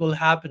end, what will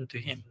happen to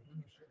him?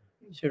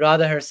 Sri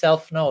Radha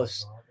herself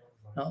knows.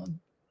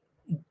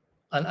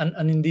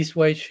 And in this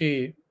way,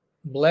 she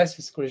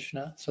blesses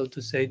Krishna, so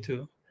to say,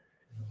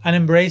 and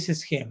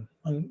embraces him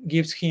and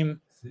gives him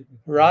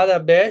Radha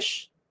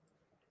Besh,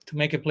 to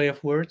make a play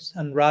of words,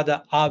 and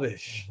Radha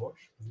Abesh.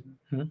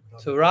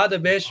 So Radha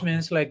Besh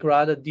means like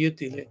Radha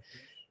duty,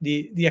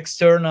 the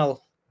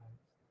external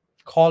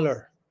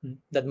color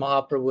that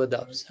Mahaprabhu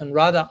adopts. And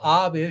Radha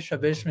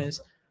Abesh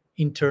means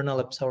internal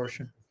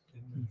absorption.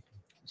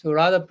 So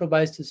Radha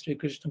provides to Sri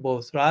Krishna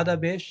both Radha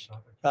Besh,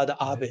 Radha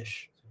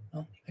Abesh.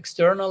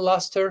 External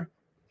luster,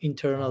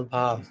 internal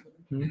bhav.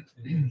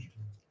 And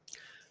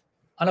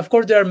of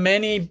course, there are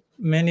many,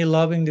 many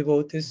loving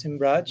devotees in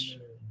Braj.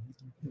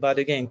 But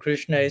again,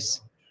 Krishna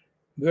is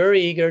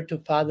very eager to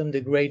fathom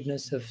the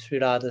greatness of Sri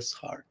Radha's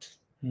heart.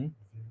 And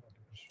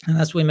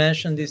as we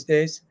mentioned these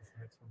days,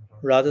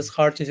 Radha's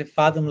heart is a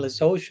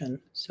fathomless ocean.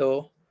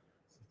 So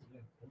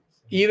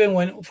even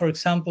when, for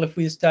example, if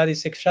we study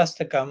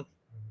Sikshastakam,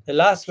 the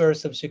last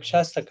verse of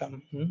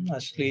Sikshastakam,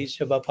 Ashli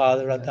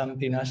Shabhapadaratam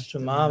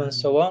Pinashtamam, and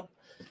so on,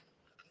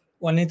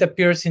 when it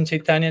appears in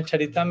Chaitanya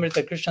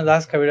Charitamrita, Krishna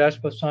Das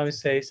Kaviraj Goswami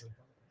says,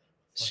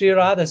 Sri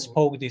Radha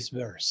spoke this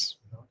verse.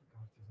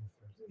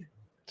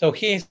 So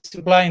he is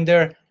implying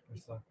there,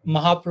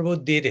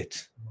 Mahaprabhu did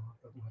it.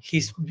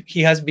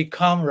 He has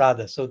become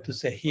Radha, so to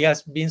say. He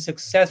has been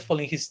successful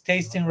in his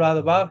tasting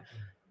Radha Bhav.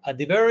 At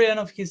the very end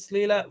of his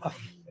Leela,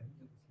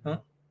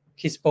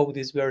 he spoke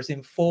this verse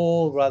in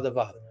full Radha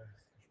Bhav.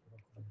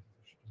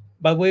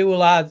 But we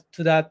will add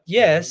to that,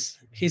 yes,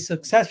 he's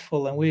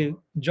successful and we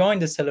join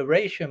the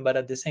celebration, but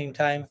at the same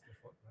time,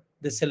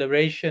 the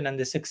celebration and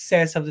the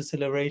success of the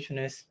celebration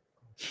is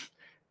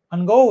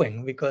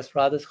ongoing because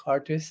Radha's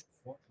heart is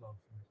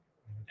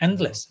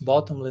endless,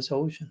 bottomless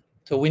ocean.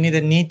 So we need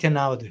a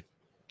Nityanavadip.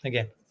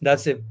 Again,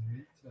 that's the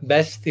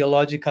best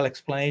theological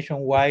explanation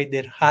why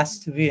there has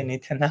to be a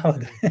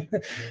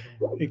Nityanavadip.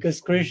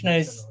 Because Krishna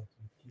is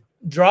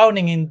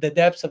drowning in the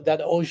depths of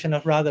that ocean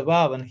of Radha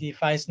Bhav, and he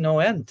finds no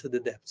end to the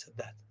depths of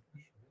that.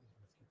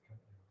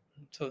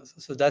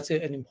 So that's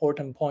an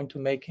important point to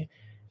make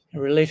in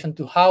relation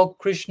to how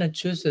Krishna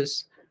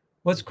chooses.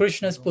 What's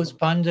Krishna's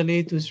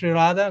Puspanjali to Sri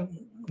Radha?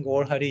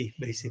 Gaur Hari,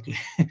 basically.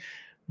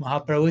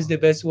 Mahaprabhu is the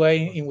best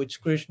way in which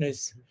Krishna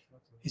is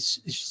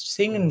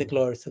singing the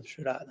glories of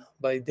Sri Radha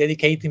by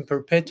dedicating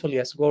perpetually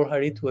as Gaur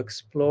Hari to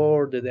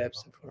explore the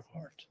depths of her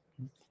heart.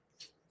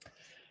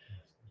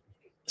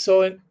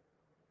 So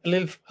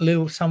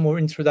some more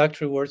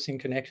introductory words in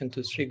connection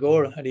to Sri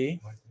Gaur Hari.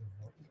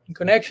 In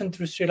connection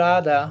to Sri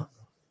Radha,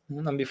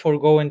 and before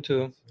going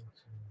to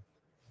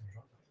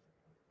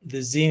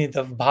the zenith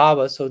of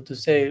Bhava, so to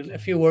say, a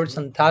few words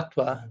on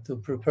Tattva to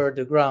prepare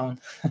the ground.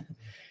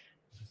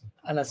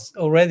 And as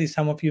already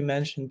some of you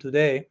mentioned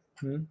today,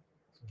 in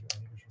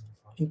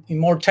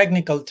more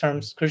technical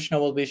terms, Krishna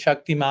will be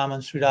Shakti Mam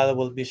and Sri Radha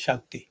will be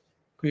Shakti.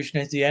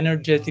 Krishna is the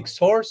energetic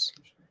source,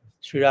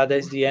 Sri Radha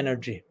is the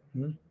energy.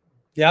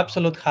 The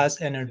Absolute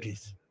has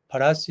energies.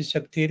 Parasya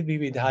Shaktir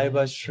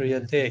Vividhaiva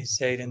Shriyate,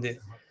 said in the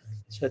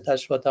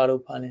Svetashvatara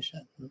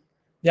Upanishad.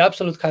 The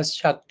Absolute has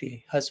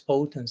Shakti, has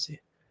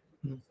potency.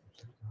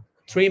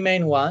 Three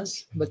main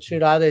ones, but Sri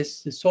Radha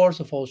is the source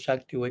of all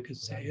Shakti, we could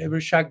say.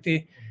 Every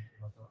Shakti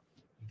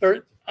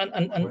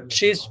and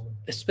she's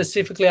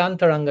specifically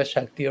Antaranga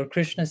Shakti, or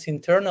Krishna's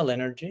internal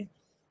energy.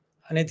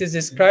 And it is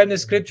described in the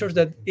scriptures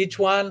that each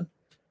one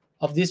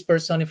of these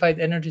personified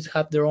energies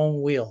have their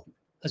own will.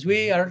 As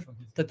we are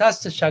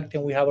Tatastha Shakti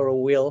and we have our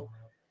will,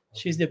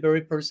 she's the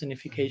very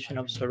personification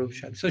of Swarup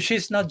Shakti. So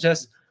she's not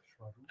just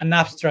an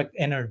abstract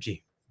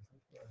energy.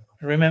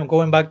 Remember,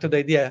 going back to the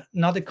idea,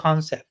 not a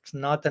concept,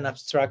 not an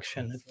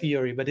abstraction, a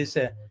theory, but it's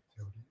a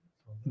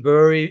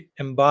very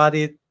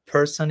embodied,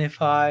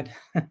 personified,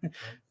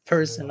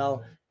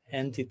 personal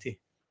entity.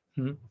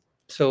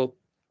 So,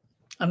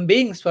 and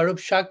being Swarup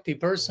Shakti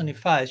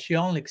personified, she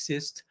only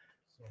exists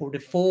for the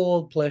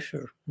full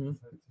pleasure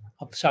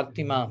of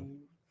Shaktiman.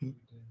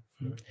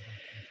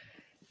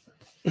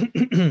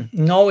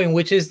 Knowing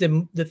which is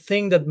the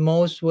thing that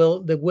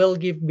will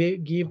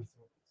give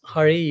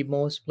Hari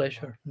most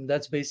pleasure. And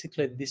that's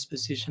basically the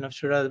disposition of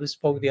Shri Radha we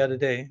spoke the other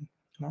day.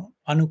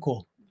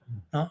 Anukul.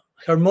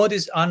 Her mood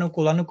is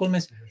Anukul. Anukul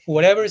means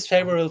whatever is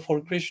favorable for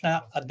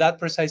Krishna at that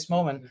precise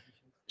moment,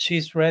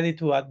 she's ready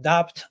to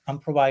adapt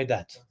and provide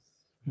that.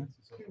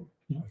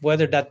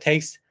 Whether that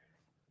takes,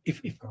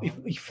 if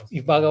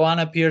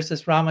Bhagavan appears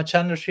as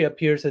Ramachandra, she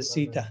appears as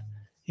Sita.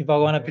 If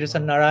Bhagavan appears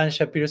as Narayan,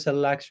 she appears as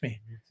Lakshmi.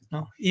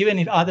 Even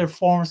in other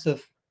forms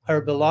of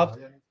her beloved,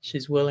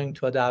 she's willing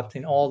to adapt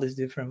in all these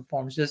different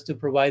forms just to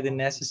provide the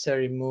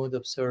necessary mood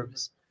of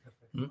service.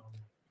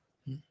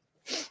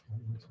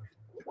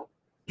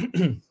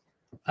 And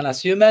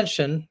as you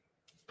mentioned,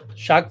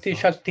 Shakti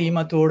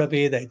Matura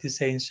Veda, it is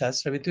saying in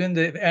Shastra, between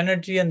the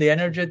energy and the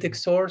energetic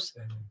source,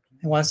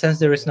 in one sense,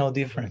 there is no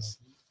difference.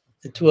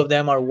 The two of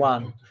them are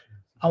one.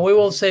 And we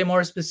will say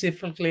more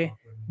specifically,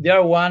 they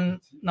are one,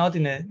 not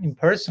in an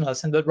impersonal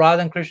sense, but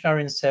Radha and Krishna are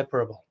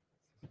inseparable.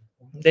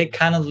 They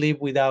cannot live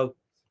without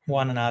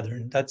one another.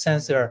 In that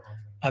sense, they are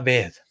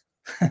abhed,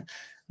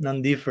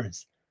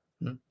 non-difference.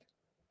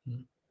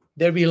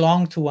 They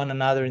belong to one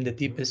another in the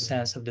deepest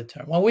sense of the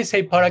term. When we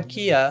say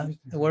parakia,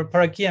 the word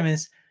parakia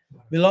means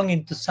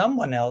belonging to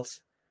someone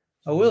else.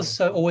 I will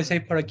always say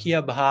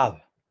parakia bhav.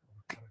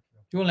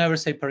 You will never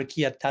say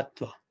parakia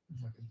tattva.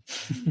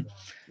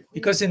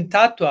 Because in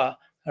tattva,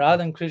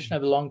 Radha and Krishna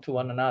belong to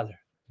one another.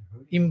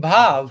 In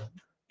bhav,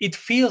 it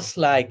feels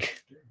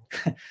like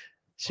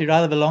Shri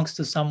Radha belongs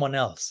to someone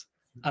else.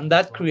 And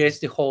that creates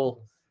the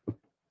whole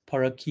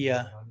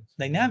parakia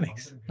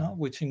dynamics,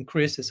 which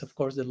increases, of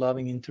course, the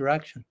loving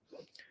interaction.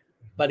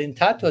 But in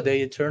tattva,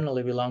 they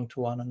eternally belong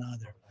to one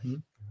another.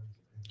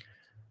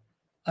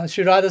 And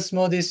Shri Radha's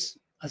mood is,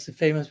 as a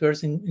famous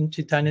verse in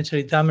Chaitanya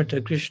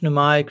Charitamrita, Krishna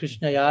Mai,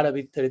 Krishna Yara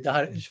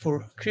Vittarita,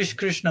 for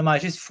Krishna Mai,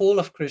 she's full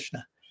of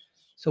Krishna.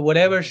 So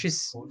whatever she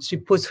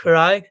puts her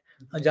eye,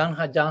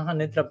 Janha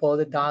Netra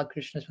Podita,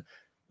 Krishna.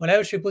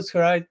 Whenever she puts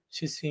her eye,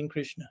 she's seeing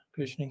Krishna.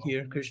 Krishna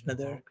here, Krishna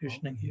there,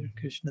 Krishna here,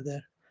 Krishna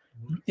there.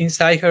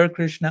 Inside her,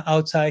 Krishna,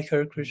 outside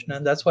her, Krishna.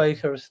 And that's why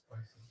her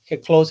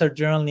clothes are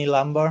generally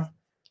lambar,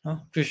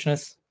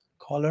 Krishna's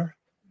color.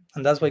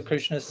 And that's why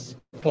Krishna's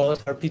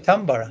clothes are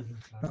pitambara,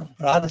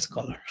 Radha's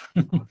color.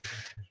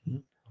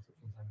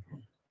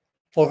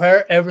 For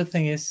her,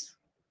 everything is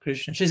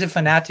Krishna. She's a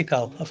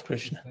fanatical of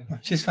Krishna.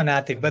 She's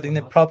fanatic, but in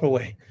a proper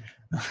way.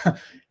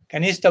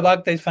 Kanishta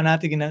Bhakta is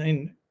fanatic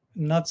in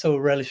not so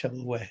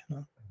relishable way.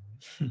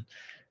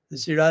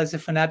 Shri Radha is a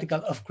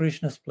fanatical of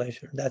Krishna's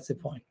pleasure. That's the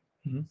point.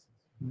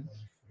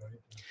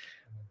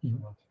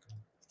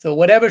 So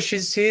whatever she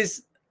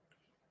sees,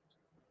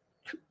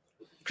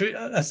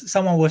 as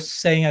someone was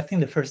saying, I think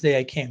the first day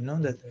I came,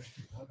 that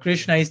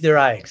Krishna is their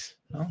eyes.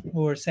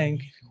 We were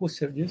saying,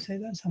 did you say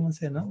that? Someone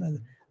said, no?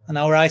 And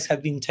our eyes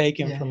have been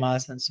taken from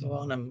us and so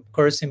on, and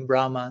cursing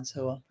Brahma and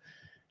so on.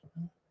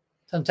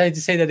 Sometimes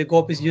they say that the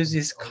gopis use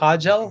this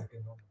kajal.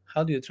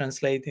 How do you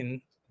translate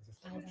in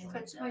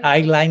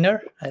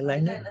eyeliner?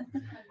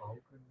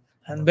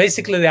 And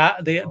basically the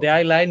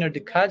eyeliner,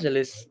 the kajal,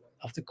 is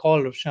of the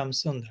color of Sham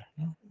Sundar,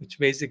 which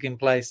basically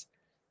implies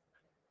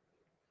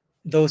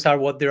those are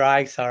what their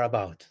eyes are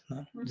about.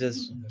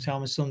 Just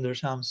Sham Sundar,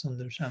 Sham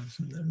Sundar, Sham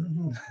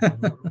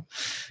Sundar.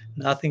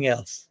 Nothing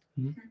else.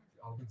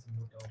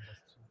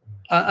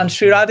 And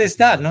Shri Radha is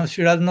that.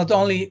 Shri Radha, not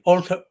only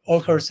all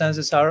her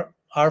senses are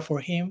for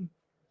him,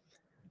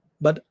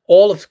 but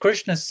all of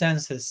Krishna's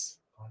senses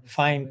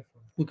find,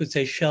 we could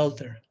say,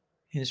 shelter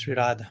in Sri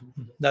Radha.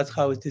 That's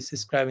how it is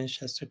described in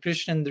Shastra.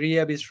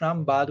 Krishnandriya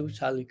Vishram Badhu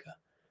Chalika.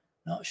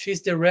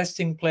 She's the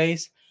resting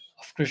place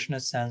of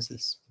Krishna's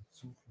senses.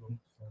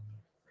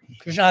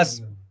 Krishna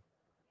has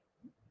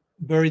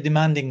very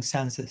demanding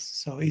senses,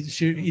 so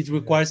it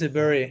requires a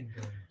very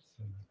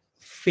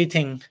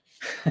fitting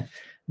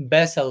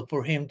vessel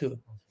for him to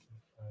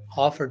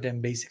offer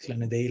them basically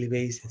on a daily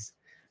basis.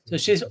 So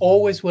she's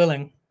always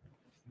willing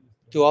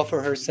to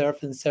offer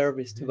herself in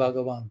service to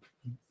Bhagavan.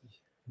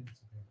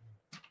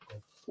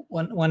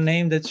 One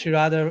name that Shri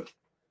Radha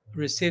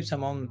receives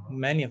among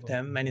many of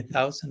them, many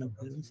thousand of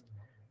them,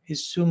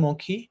 is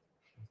Sumukhi.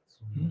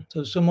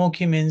 So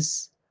Sumukhi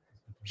means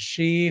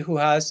she who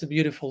has a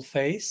beautiful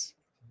face.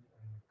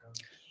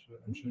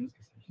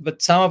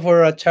 But some of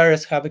our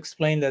acharyas have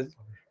explained that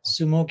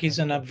Sumukhi is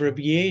an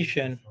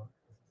abbreviation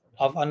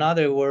of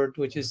another word,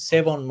 which is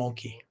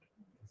Sevonmukhi,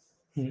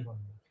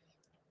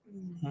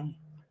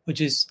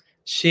 which is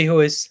she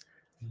whose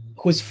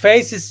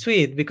face is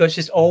sweet because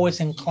she's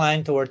always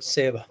inclined towards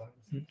seva.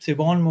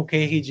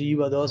 Sevonmukhi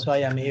jiva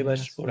dosvayameva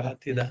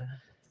spurhatida.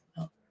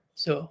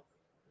 So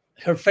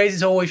her face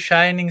is always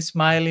shining,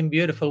 smiling,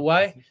 beautiful.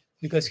 Why?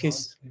 Because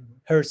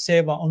her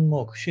seva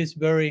unmukh. She's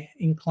very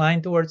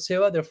inclined towards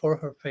seva, therefore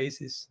her face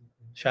is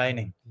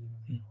shining.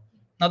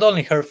 Not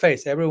only her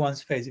face,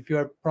 everyone's face. If you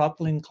are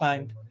properly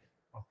inclined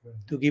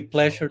to give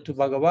pleasure to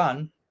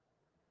Bhagavan,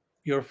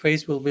 your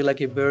face will be like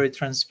a very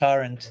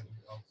transparent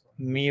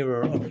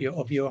mirror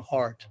of your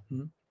heart.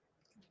 And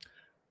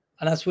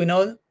as we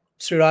know,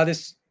 Sri Radha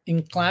is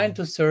inclined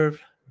to serve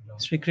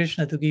Sri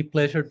Krishna, to give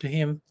pleasure to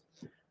him,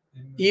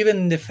 even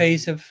in the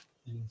face of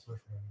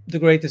the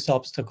greatest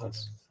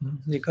obstacles.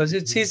 Because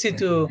it's easy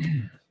to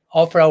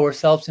offer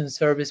ourselves in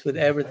service with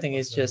everything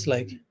is just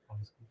like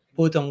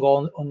put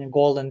on a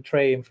golden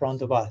tray in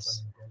front of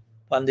us.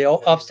 When the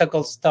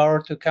obstacles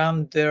start to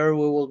come, there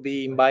we will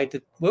be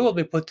invited, we will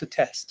be put to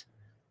test.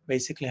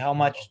 Basically, how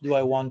much do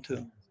I want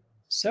to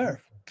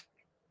serve?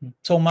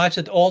 So much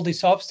that all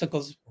these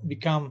obstacles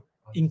become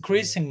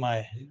increasing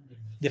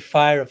the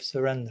fire of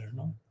surrender.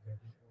 No?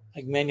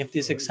 Like many of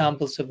these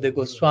examples of the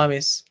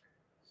Goswamis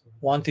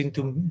wanting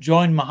to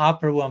join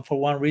Mahaprabhu, and for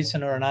one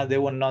reason or another, they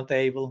were not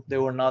able.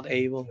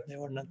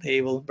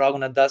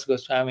 Raghunath Das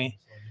Goswami,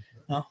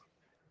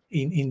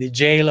 in the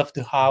jail of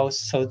the house,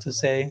 so to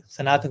say.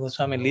 Sanatana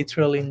Goswami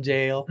literally in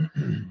jail.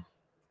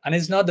 And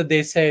it's not that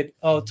they said,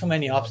 oh, too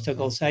many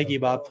obstacles, I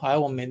give up, I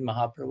won't meet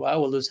Mahaprabhu, I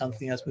will do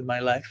something else with my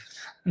life.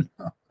 No.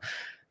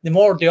 The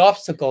more the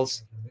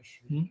obstacles,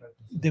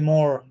 the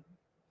more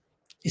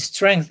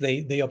strength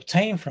they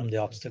obtain from the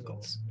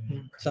obstacles.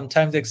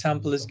 Sometimes the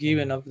example is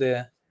given of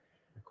the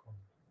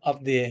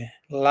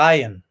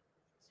lion.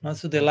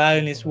 So the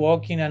lion is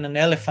walking and an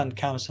elephant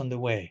comes on the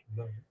way,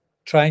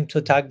 trying to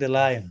attack the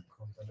lion.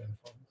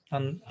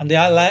 And the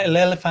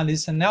elephant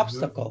is an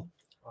obstacle.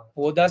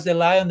 What does the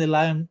lion? The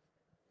lion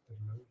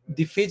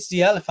defeats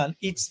the elephant,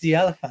 eats the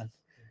elephant,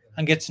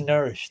 and gets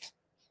nourished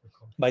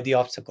by the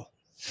obstacle,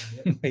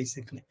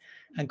 basically,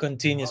 and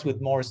continues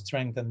with more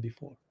strength than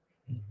before.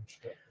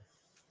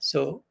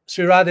 So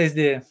Sri Radha is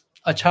the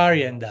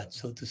acharya in that,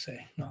 so to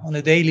say. On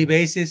a daily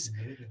basis,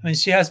 I mean,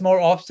 she has more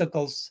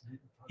obstacles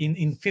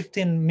in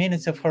 15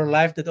 minutes of her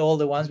life than all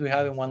the ones we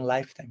have in one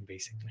lifetime,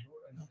 basically.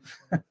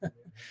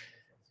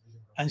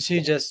 And she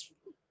just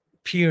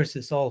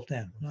pierces all of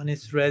them and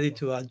is ready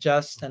to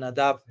adjust and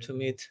adapt to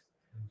meet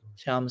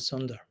Shyam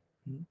Sundar.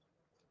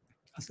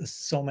 As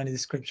so many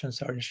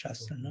descriptions are in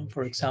Shastra.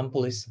 For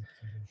example,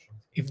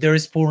 if there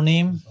is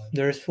Purnim,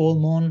 there is full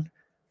moon,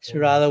 Sri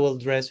Radha will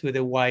dress with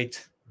a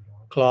white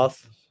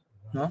cloth,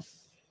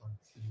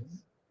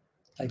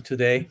 like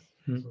today.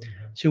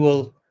 She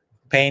will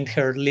paint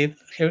her lip.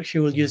 She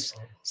will use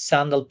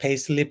sandal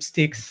paste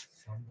lipsticks.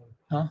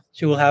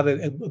 She will have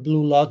a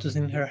blue lotus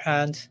in her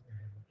hand.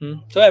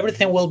 So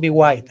everything will be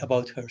white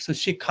about her. So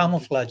she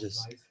camouflages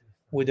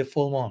with the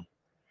full moon.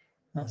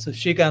 So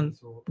she can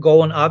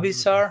go on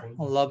Abhisar,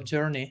 on love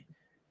journey,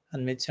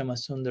 and meet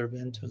Shyama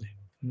eventually.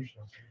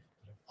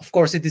 Of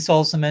course, it is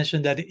also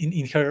mentioned that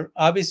in her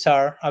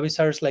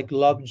Abhisar is like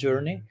love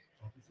journey.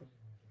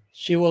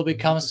 She will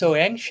become so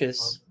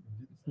anxious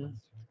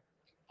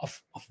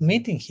of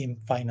meeting him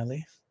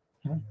finally,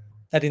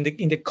 that in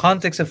the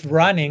context of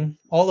running,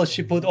 although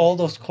she put all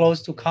those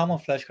clothes to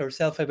camouflage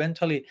herself,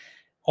 eventually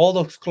all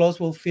those clothes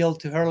will feel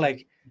to her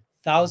like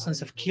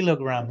thousands of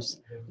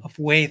kilograms of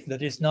weight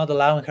that is not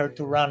allowing her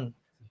to run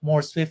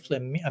more swiftly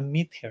and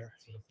meet her.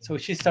 So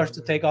she starts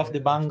to take off the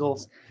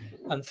bangles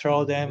and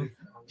throw them.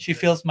 She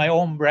feels my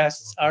own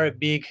breasts are a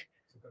big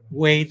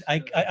weight.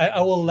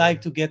 I would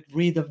like to get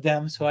rid of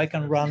them so I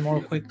can run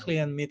more quickly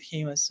and meet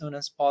him as soon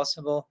as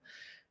possible,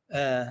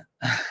 and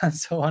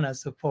so on and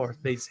so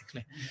forth,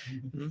 basically.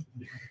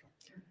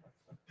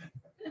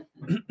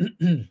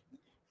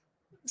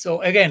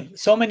 So again,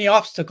 so many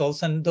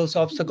obstacles, and those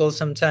obstacles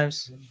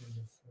sometimes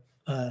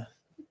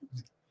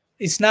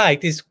it's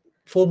night, it's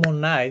full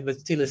moon night, but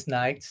still it's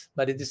night.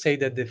 But it is say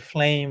that the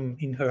flame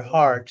in her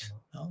heart,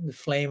 the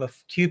flame of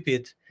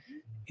Cupid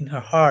in her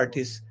heart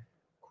is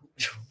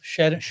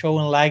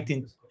showing light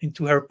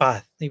into her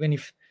path. Even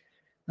if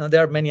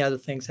there are many other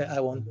things, I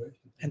won't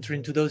enter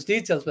into those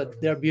details, but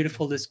there are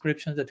beautiful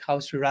descriptions that how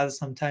Sri Radha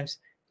sometimes,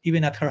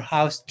 even at her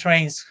house,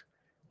 trains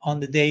on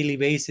the daily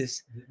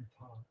basis,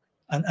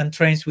 and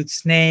trains with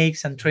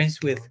snakes, and trains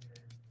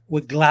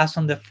with glass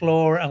on the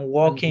floor, and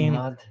walking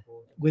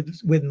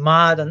with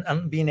mud,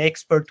 and being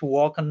expert to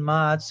walk on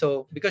mud.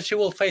 So because she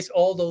will face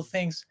all those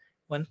things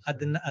when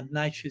at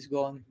night she's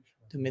going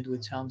to meet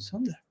with Shyam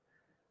Sundar.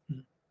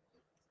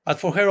 But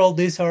for her, all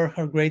these are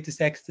her greatest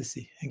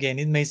ecstasy. Again,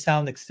 it may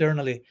sound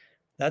externally,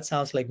 that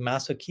sounds like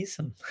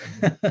masochism,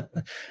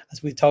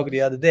 as we talked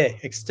the other day.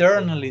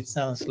 Externally, it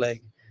sounds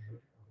like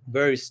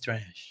very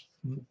strange.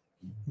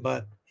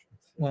 But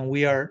when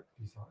we are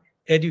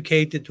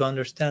educated to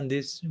understand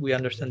this, we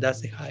understand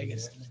that's the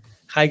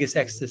highest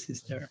ecstasy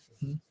there.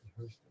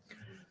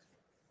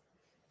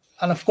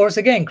 And of course,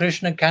 again,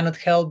 Krishna cannot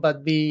help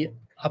but be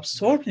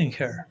absorbed in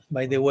her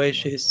by the way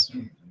she's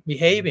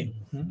behaving.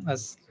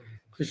 As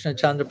Krishna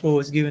Chandra Prabhu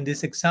was given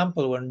this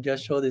example when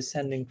Yashoda is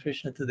sending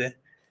Krishna to the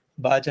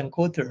Bhajan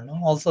Kutir.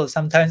 Also,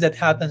 sometimes that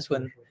happens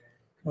when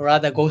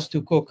Radha goes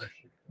to cook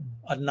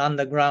at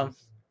Nandagram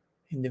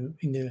in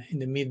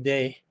the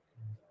midday,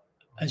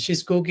 and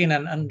she's cooking,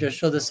 and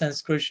Yashoda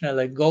sends Krishna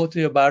like, go to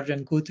your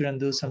Bhajan Kutir and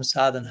do some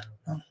sadhana.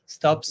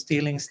 Stop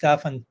stealing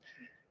stuff and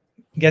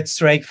get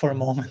straight for a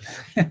moment.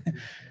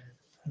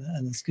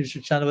 And as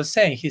Krishna Chandra was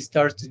saying, he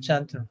starts to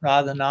chant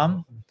Radha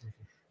Nam,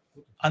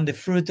 and the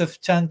fruit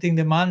of chanting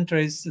the mantra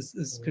is,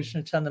 as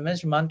Krishna Chandra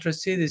mentioned, mantra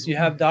siddhis, you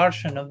have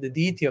darshan of the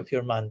deity of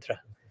your mantra.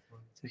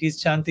 So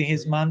he's chanting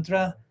his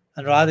mantra,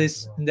 and Radha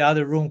is in the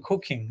other room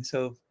cooking.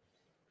 So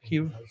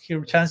he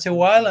chants a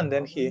while, and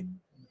then he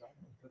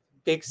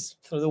peeks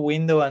through the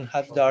window and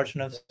has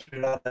darshan of Sri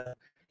Radha,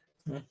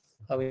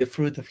 having the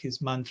fruit of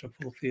his mantra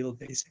fulfilled,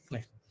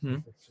 basically.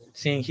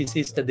 Seeing his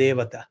Ista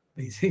Devata,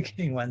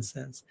 basically, in one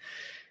sense.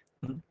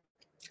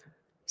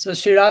 So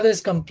Sri Radha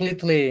is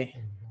completely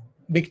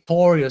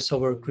victorious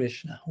over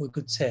Krishna, we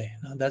could say.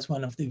 Now, that's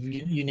one of the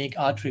unique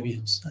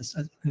attributes, as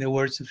in the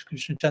words of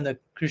Krishna Chandra,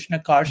 Krishna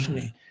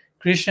Karshani.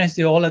 Krishna is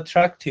the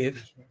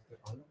all-attractive,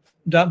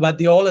 but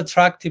the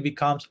all-attractive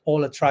becomes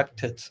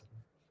all-attracted.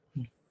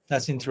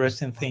 That's the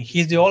interesting thing.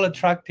 He's the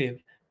all-attractive,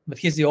 but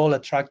he's the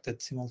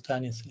all-attracted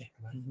simultaneously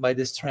by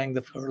the strength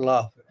of her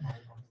love.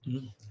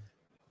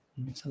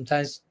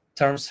 Sometimes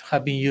terms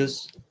have been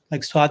used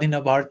like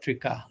Swadhina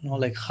Vartrika,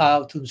 like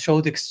how to show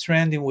the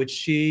strength in which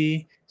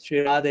Sri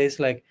Radha is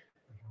like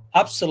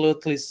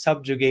absolutely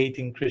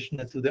subjugating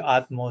Krishna to the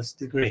utmost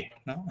degree.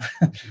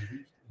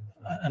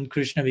 And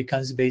Krishna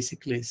becomes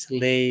basically a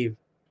slave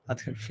at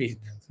her feet.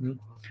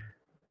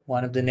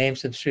 One of the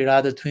names of Sri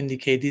Radha to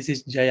indicate this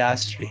is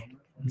Jayashri.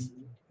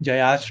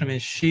 Jayashri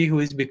means she who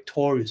is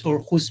victorious, or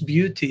whose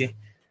beauty,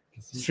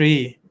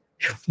 Sri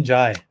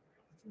Jai,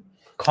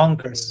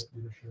 conquers.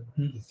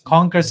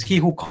 Conquers he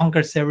who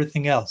conquers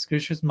everything else.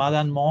 Krishna's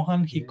Madan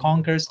Mohan, he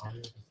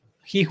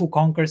who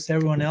conquers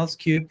everyone else,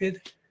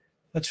 Cupid.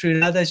 But Sri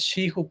Radha is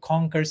she who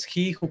conquers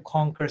he who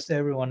conquers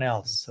everyone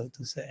else, so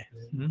to say.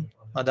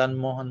 Madan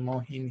Mohan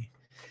Mohini.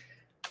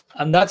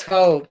 And that's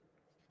how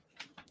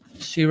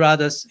Sri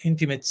Radha's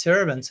intimate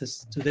servants,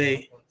 as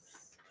today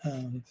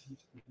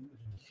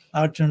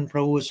Arjun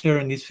Prabhu was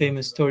sharing this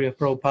famous story of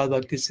Prabhupada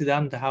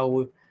Bhaktisiddhanta,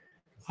 how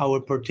our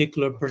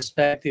particular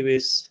perspective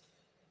is,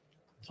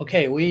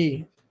 okay,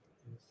 we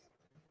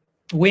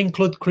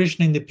include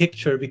Krishna in the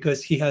picture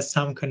because he has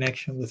some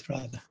connection with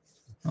Radha.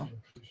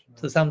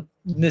 So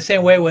in the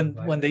same way,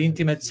 when the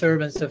intimate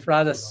servants of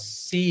Radha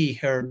see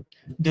her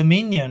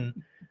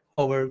dominion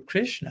over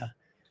Krishna,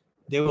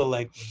 they were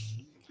like,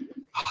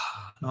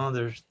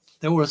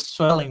 they were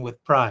swelling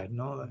with pride.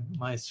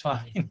 My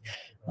Swami,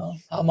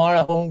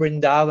 Amara home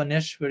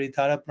Vrindavaneshwari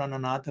Tara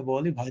Prananata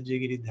Boli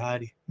Bhajagiri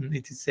Dhari.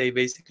 It is say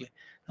basically,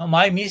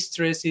 my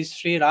mistress is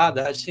Sri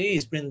Radha, she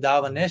is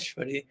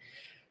Vrindavaneshwari,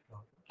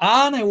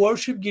 and I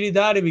worship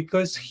Giridhari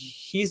because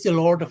he's the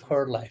Lord of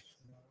her life.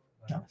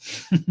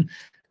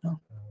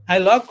 I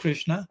love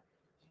Krishna,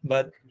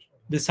 but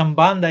the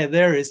sambandha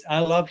there is I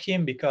love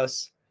him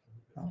because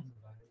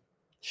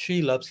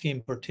she loves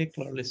him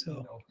particularly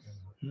so.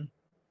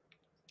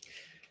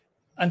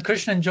 And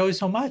Krishna enjoys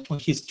so much when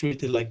he's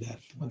treated like that,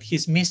 when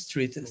he's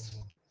mistreated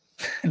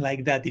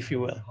like that, if you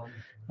will.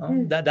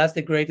 That's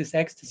the greatest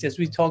ecstasy. As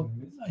we talked,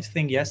 I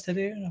think,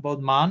 yesterday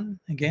about Man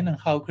again, and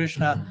how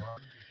Krishna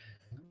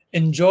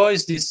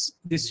enjoys this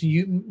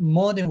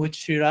mode in which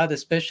Sri Radha,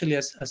 especially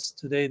as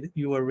today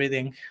you were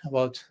reading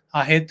about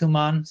Ahetu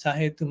Man,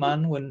 Sahetu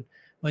Man, when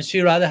Sri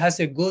Radha has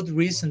a good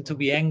reason to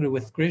be angry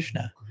with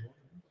Krishna,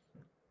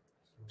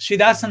 she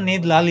doesn't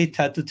need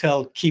Lalita to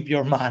tell, keep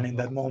your man in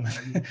that moment.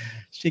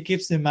 She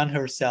keeps the man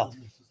herself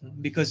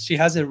because she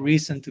has a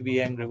reason to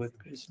be angry with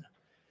Krishna.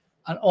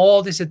 And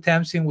all these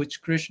attempts in which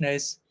Krishna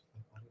is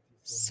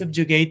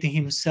subjugating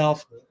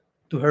himself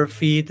to her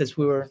feet, as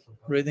we were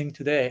reading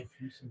today,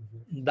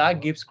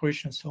 that gives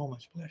Krishna so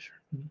much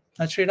pleasure.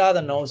 And Sri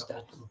Radha knows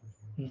that.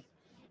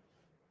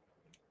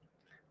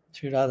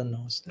 Sri Radha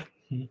knows that.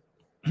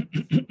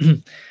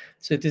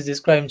 So it is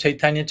described in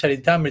Chaitanya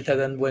Charitamrita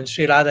that when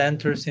Sri Radha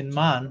enters in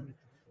Man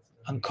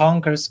and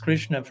conquers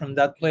Krishna from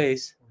that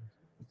place,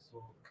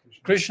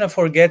 Krishna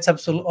forgets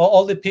absolutely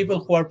all the people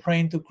who are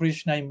praying to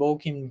Krishna,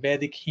 invoking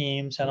Vedic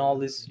hymns and all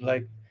this,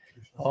 like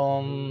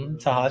Om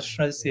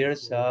Sahasra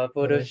Sirsa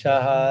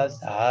Purushaha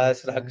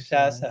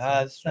Sahasraksha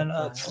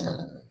Sahasrana.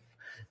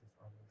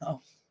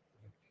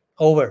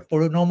 Over.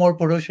 No more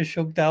Purusha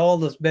Shukta. All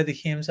those Vedic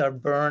hymns are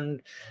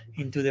burned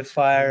into the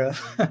fire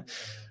of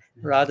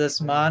Radha's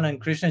Man, and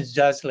Krishna is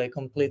just like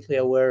completely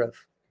aware of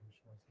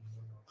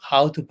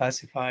how to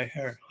pacify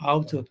her,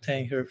 how to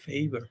obtain her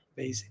favor,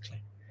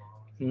 basically.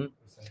 And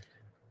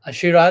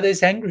Sri Radha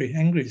is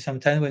angry.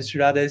 Sometimes when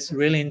Sri Radha is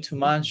really into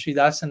Man, she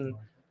doesn't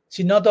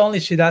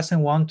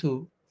want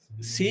to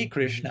see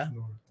Krishna.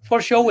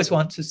 For she always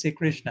wants to see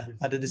Krishna,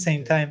 but at the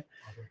same time,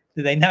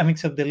 the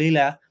dynamics of the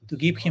Leela to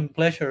give him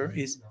pleasure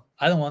is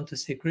I don't want to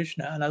see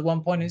Krishna. And at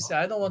one point he said,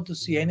 I don't want to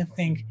see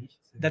anything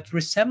that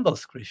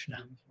resembles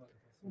Krishna.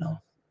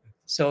 No.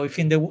 So if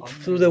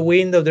through the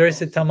window there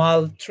is a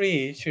tamal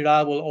tree, Sri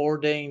Radha will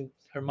ordain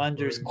her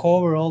manjaris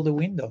cover all the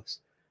windows.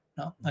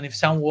 No? And if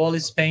some wall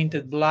is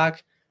painted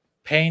black,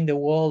 paint the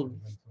wall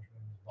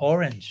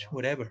orange,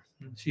 whatever.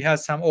 She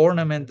has some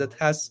ornament that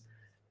has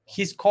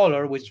his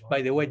color, which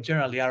by the way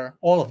generally are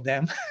all of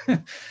them.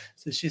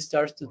 So she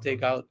starts to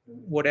take out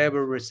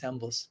whatever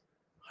resembles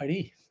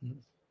Hari.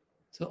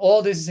 So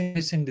all this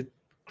is in the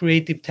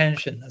creative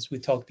tension, as we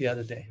talked the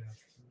other day,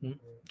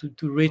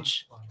 to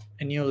reach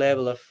a new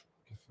level of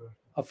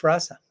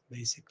rasa,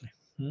 basically.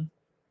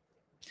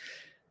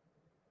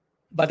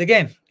 But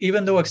again,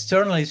 even though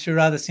externally Sri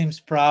Radha seems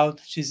proud,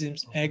 she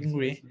seems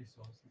angry,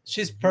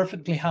 she's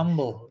perfectly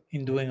humble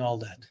in doing all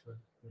that.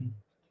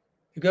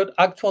 Because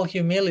actual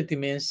humility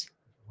means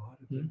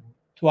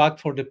to act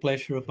for the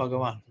pleasure of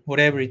Bhagavan,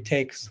 whatever it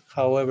takes,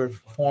 however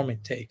form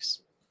it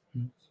takes.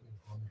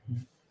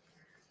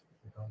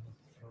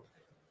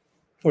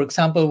 For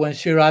example, when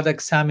Sri Radha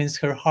examines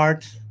her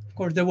heart, of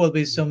course, there will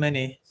be so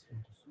many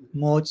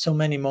moods, so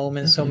many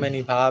moments, so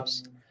many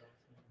bhavs.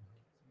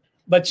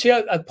 But she,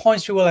 at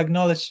points, she will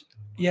acknowledge,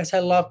 yes, I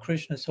love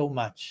Krishna so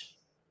much.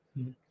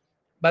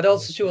 But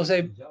also she will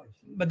say,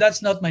 but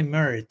that's not my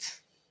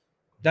merit.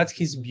 That's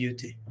his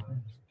beauty.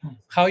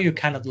 How you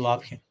cannot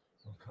love him?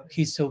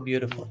 He's so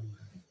beautiful.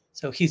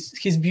 So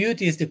his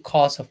beauty is the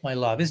cause of my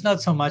love. It's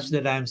not so much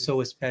that I'm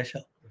so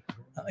special.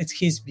 It's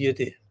his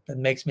beauty that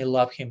makes me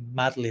love him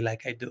madly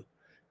like I do.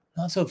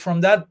 So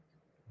from that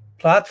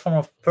platform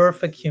of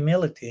perfect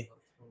humility,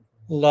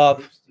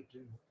 love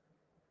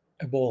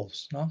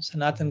evolves. No?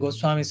 Sanatana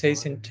Goswami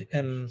says in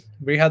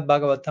Brihad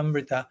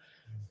Bhagavatamrita,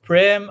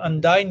 Prem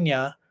and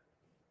Dainya,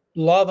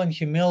 love and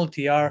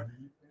humility are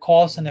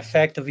cause and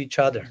effect of each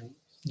other.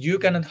 You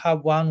cannot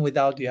have one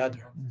without the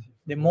other.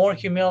 The more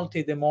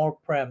humility, the more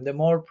prem. The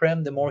more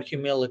prem, the more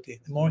humility.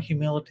 The more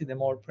humility, the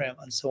more prem,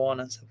 and so on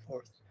and so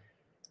forth.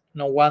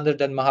 No wonder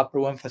that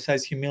Mahaprabhu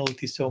emphasized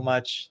humility so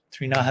much,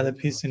 Trinada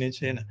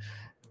Pisinich,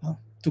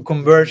 to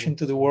converge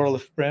into the world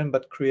of prem,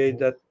 but create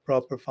that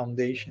proper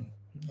foundation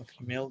of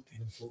humility.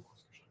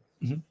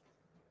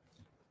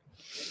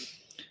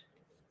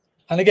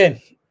 And again,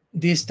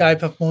 this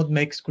type of mood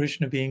makes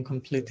Krishna being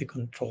completely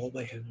controlled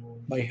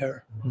by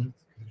her.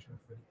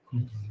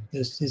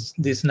 There's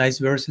this nice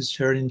verses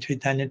shared in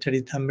Chaitanya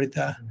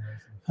Charitamrita.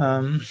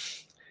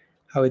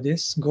 How it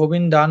is?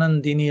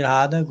 Govindanandini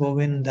Radha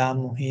Govinda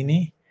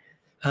Mohini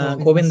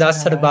Govinda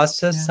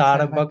Sarvasya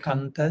Sarva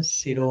Kanta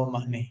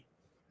Siromani.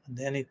 And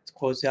then it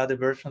quotes the other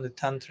verse from the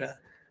Tantra.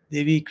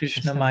 Devi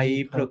Krishna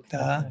Mai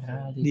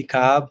Prokta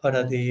Dika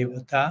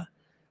Paradevata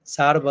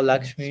Sarva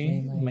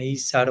Lakshmi Mai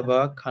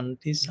Sarva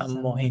Kanti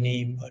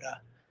Sammohini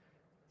Para.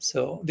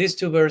 So these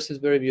two verses,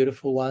 very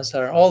beautiful ones,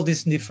 are all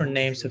these different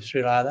names of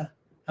Sri Radha.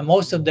 And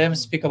most of them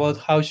speak about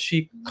how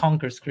she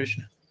conquers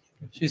Krishna.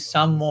 She's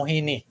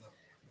Sammohini,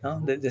 no?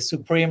 the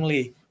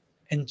supremely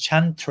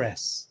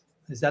enchantress.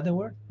 Is that the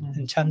word?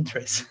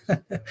 Enchantress.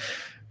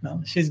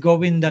 No, she's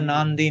Govinda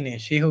Nandini,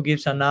 she who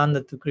gives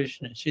Ananda to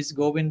Krishna. She's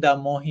Govinda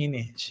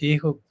Mohini, she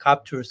who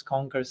captures,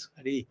 conquers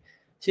Hari.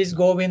 She's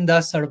Govinda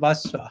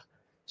Sarvasva.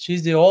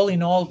 She's the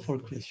all-in-all for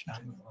Krishna.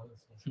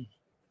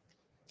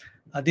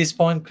 At this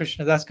point,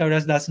 Krishna Das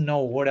Kaviraj doesn't know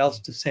what else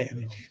to say. I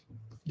mean,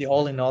 the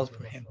all-in-all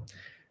for him.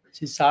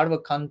 She's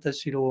Sarva Kanta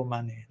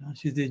Shiromani.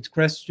 She's the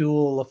crest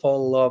jewel of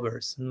all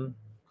lovers,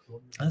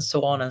 and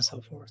so on and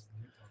so forth.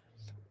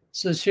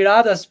 So Sri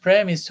Radha's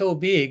prem is so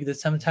big that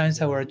sometimes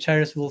our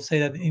acharyas will say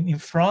that in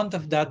front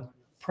of that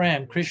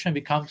prem, Krishna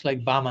becomes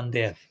like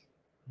Vamandev.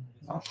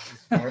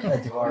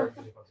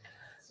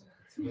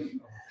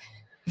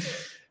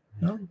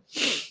 No?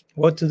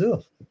 What to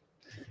do?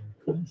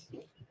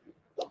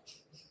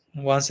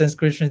 In one sense,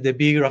 Krishna is the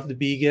bigger of the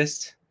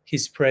biggest.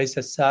 He's praised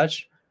as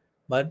such.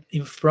 But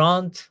in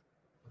front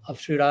of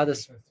Sri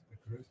Radha's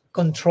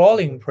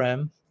controlling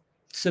prem,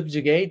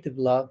 subjugative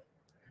love,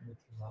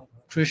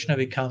 Krishna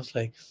becomes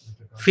like,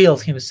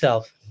 feels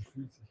himself,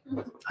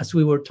 as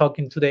we were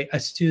talking today, a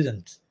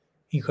student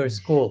in her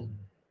school.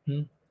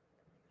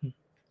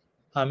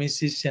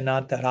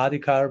 Amisisyanata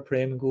Radhikar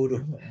Prem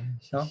Guru.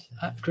 No?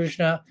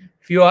 Krishna,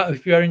 if you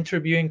are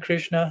interviewing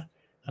Krishna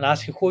and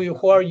ask you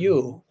who are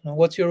you?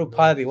 What's your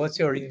upadhi? What's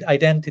your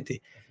identity?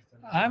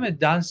 I'm a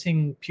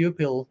dancing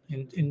pupil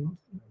in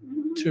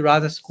Sri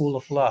Radha School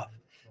of Love.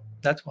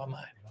 That's what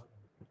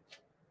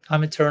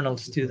I'm eternal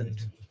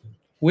student.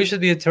 We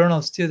should be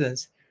eternal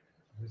students.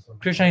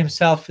 Krishna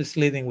himself is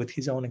leading with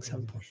his own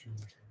example.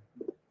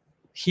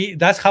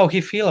 That's how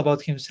he feels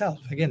about himself.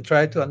 Again,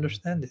 try to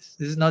understand this.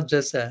 This is not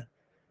just a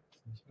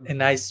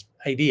nice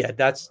idea.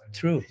 That's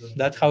true.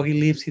 That's how he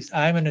lives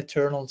I'm an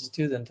eternal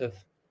student of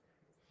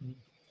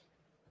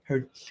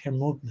her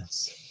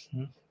movements.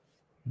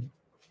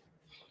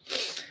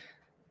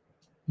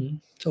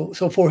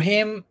 So for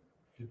him,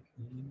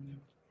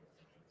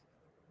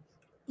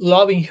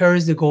 loving her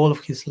is the goal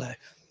of his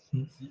life.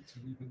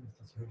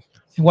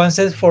 In one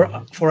sense, for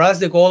us,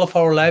 the goal of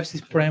our lives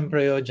is prem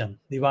prayojan,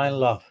 divine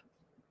love.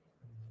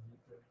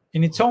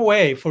 In its own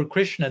way, for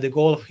Krishna, the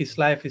goal of his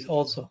life is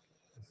also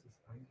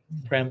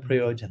Prem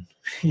Prayojan.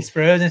 His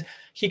Prayojan,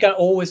 he can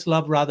always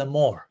love Radha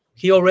more.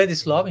 He already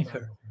is loving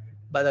her.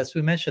 But as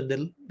we mentioned,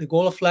 the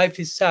goal of life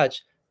is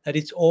such that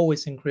it's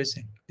always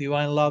increasing.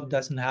 Divine love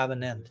doesn't have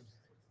an end.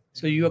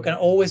 So you can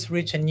always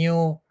reach a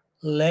new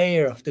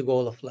layer of the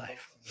goal of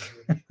life.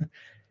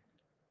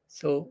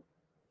 So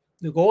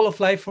the goal of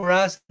life for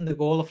us and the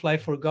goal of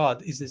life for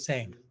God is the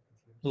same: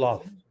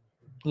 love.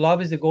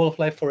 Love is the goal of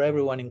life for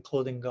everyone,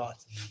 including God.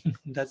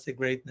 That's the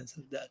greatness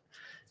of that.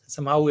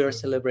 Somehow we are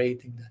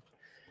celebrating that.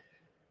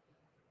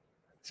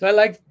 So I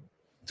like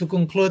to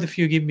conclude, if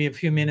you give me a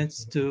few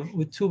minutes,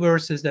 with two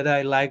verses that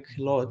I like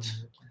a lot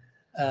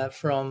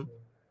from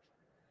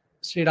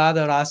Sri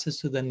Radha Rasa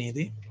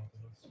Sudhanidhi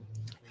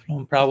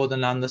from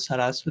Prabodhananda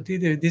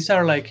Saraswati. These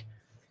are like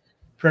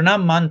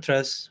pranam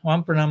mantras,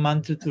 one pranam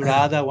mantra to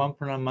Radha, one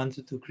pranam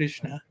mantra to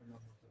Krishna.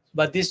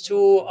 But these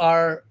two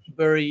are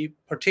very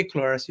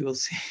particular, as you will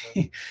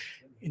see,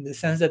 in the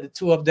sense that the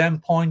two of them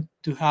point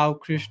to how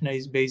Krishna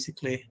is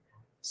basically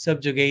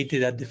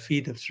subjugated at the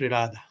feet of Sri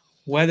Radha.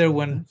 Whether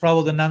when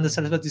Prabodhananda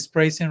Saraswati is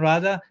praising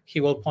Radha, he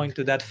will point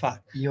to that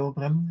fact. No,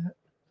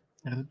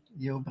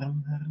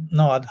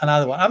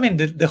 another one. I mean,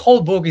 the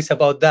whole book is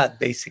about that,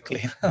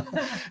 basically.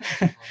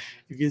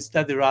 If you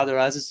study Radha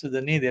Rasa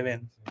Sudhanidhi, I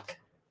mean,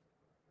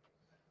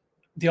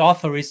 the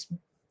author is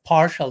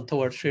partial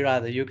towards Sri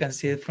Radha. You can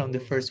see it from the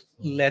first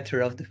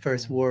letter of the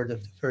first word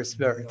of the first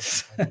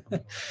verse.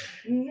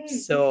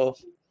 So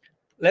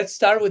let's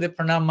start with the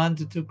pranam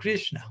mantra to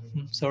Krishna.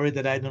 Sorry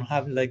that I don't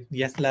have, like,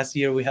 yes, last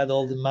year we had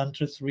all the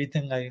mantras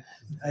written. I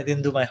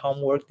didn't do my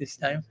homework this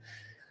time.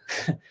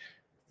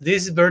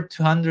 This is verse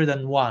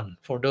 201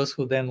 for those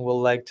who then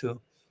will like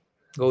to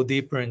go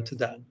deeper into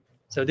that.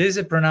 So this is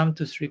a pranam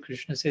to Sri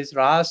Krishna. It says,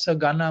 Rasa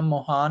Gana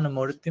Mohana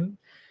Murtim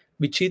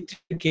Vichitra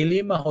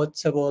Keli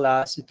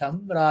Mahotsavola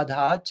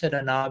Radha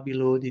Charana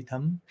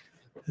Biloditam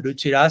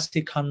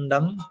Ruchirasti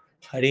Khandam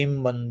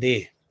Harim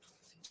Bande.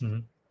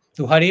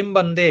 To Harim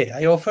Bande,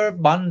 I offer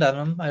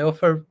Bandanam, I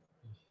offer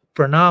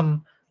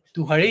pranam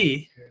to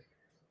Hari.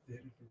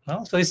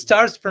 No? So it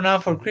starts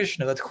pranam for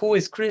Krishna, but who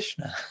is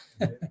Krishna?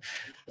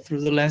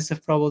 Through the lens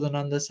of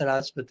Prabodhananda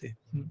Saraswati.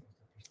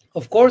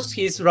 Of course,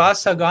 he is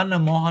Rasa Gana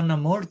Mohana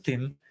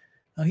Murtim.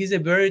 He's a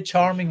very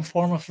charming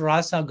form of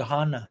Rasa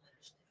Gana,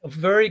 a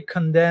very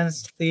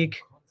condensed,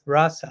 thick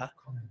rasa.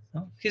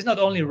 He's not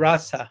only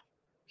rasa,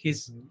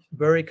 he's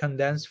very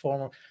condensed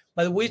form of,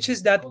 but which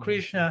is that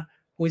Krishna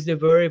who is the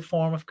very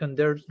form of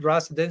condensed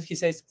rasa? Then he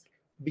says,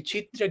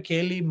 Vichitra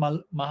Keli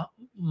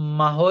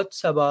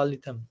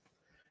Mahotsavalitam.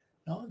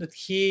 No, that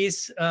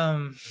he's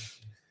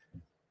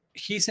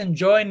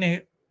enjoying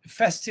a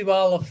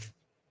festival of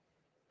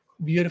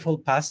beautiful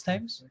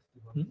pastimes.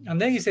 And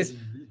then he says,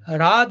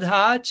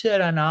 Radha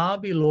Charana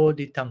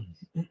Biloditam.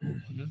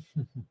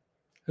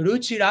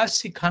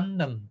 Ruchirasi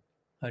Khandam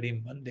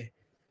Harim Bande.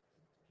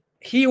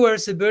 He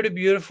wears a very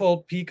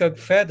beautiful peacock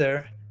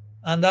feather,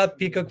 and that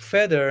peacock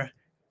feather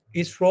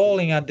is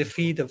rolling at the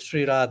feet of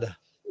Sri Radha.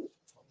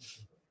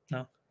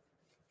 No.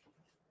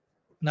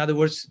 In other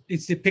words,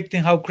 it's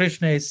depicting how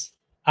Krishna is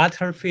at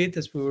her feet,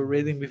 as we were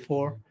reading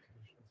before,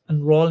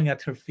 and rolling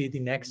at her feet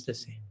in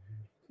ecstasy.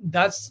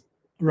 That's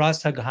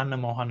Rasa Gana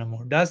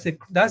Mohanamur.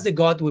 That's the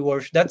God we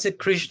worship. That's the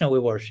Krishna we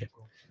worship.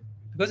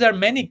 Because there are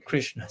many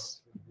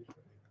Krishnas.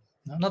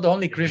 Not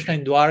only Krishna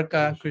in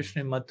Dwarka,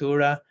 Krishna in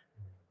Mathura.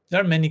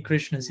 There are many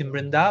Krishnas in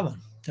Vrindavan.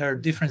 There are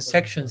different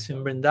sections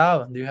in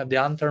Vrindavan. You have the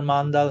Antar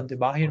Mandal, the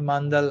Bahir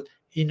Mandal,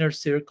 inner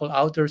circle,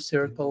 outer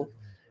circle,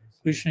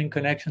 Krishna in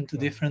connection to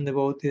different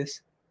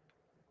devotees.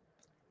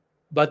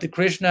 But the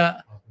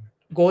Krishna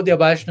Gaudiya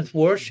Vaishnava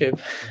worship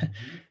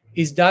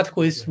is that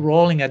who is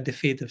rolling at the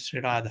feet of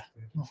Sri Radha,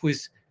 who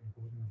is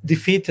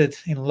defeated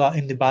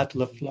in the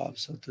battle of love,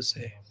 so to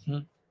say.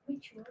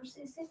 Which verse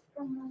is it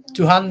from?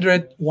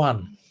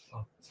 201.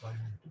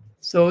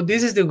 So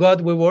this is the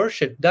God we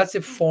worship. That's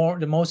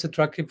the most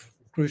attractive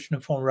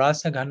Krishna form,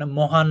 Rasa Gana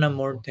Mohana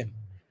Murtim.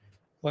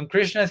 When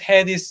Krishna's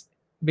head is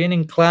being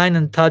inclined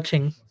and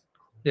touching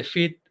the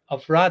feet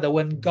of Radha,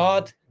 when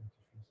God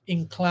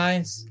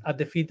inclines at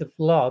the feet of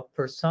love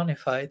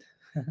personified,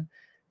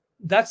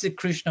 that's the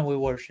Krishna we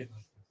worship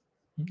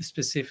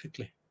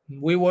specifically.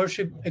 We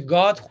worship a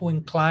God who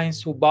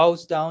inclines, who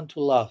bows down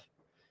to love.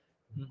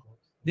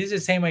 This is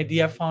the same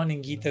idea found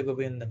in Gita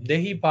Govindam.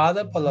 Dehi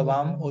Pada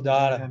Palavam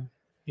Udara.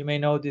 You may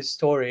know this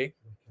story.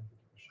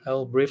 I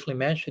will briefly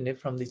mention it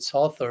from its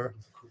author,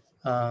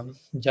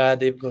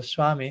 Jayadev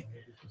Goswami.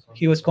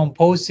 He was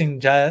composing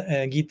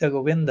Gita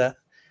Govinda,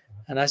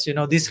 and as you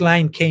know, this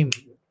line came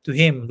to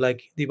him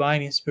like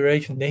divine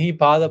inspiration. Dehi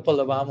Pada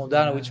Palavam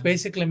Udara, which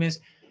basically means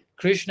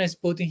Krishna is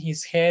putting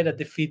his head at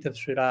the feet of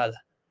Sri Radha.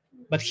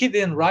 But he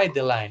didn't write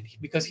the line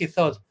because he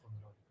thought,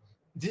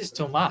 this is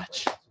too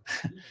much.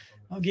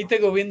 Gita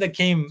Govinda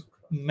came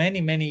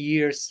many, many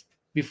years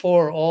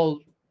before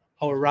all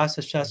our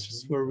Rasa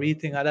Shastras were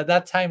written. And at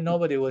that time,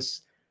 nobody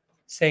was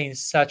saying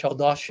such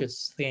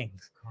audacious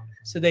things.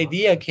 So the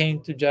idea came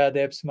to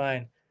Jayadev's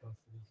mind.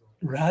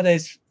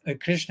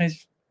 Krishna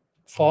is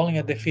falling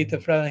at the feet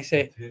of Radha, and he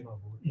say,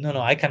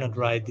 no, I cannot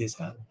ride this.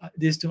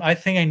 I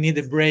think I need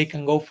a break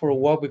and go for a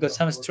walk because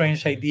some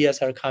strange ideas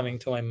are coming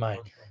to my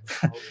mind.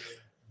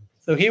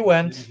 So he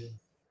went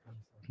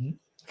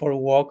for a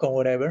walk or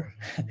whatever.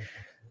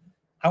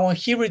 And when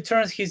he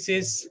returns, he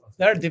sees,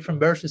 there are different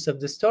versions of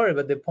the story,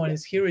 but the point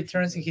is he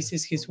returns and he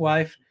sees his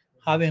wife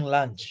having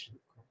lunch.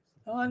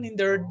 And in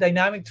their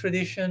dynamic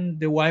tradition,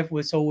 the wife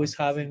was always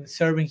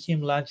serving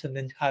him lunch and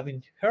then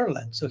having her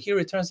lunch. So he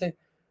returns and says,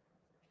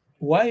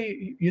 why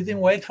you didn't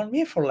wait for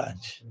me for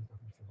lunch?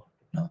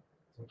 No.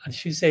 And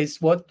she says,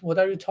 what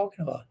are you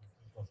talking about?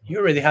 You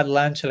already had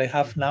lunch like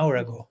half an hour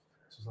ago.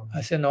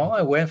 I said, no,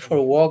 I went for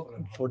a walk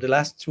for the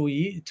last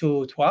 2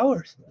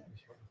 hours.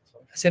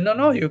 I said,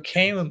 no, you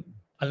came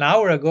an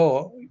hour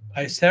ago.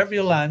 I served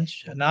you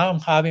lunch, and now I'm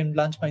having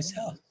lunch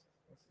myself.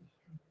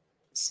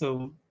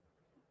 So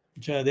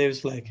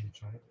Jayadev's like,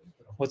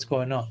 what's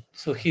going on?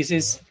 So he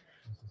says,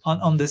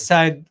 on the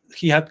side,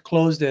 he had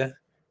closed the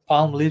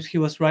palm leaves he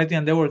was writing,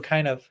 and they were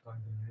kind of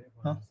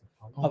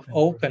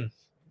open.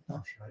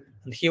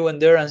 And he went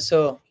there and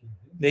saw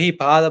Dehi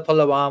Pada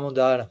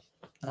Palavamudara.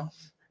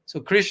 So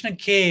Krishna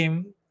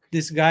came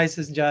disguised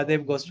as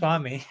Jayadev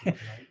Goswami,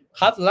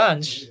 had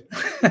lunch.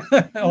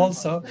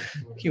 Also,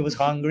 he was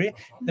hungry.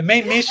 The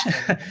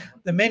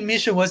main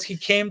mission was he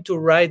came to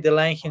write the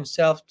line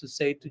himself to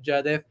say to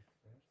Jayadev,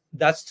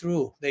 that's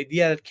true. The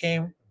idea that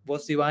came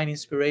was divine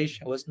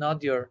inspiration, was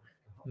not your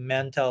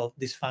mental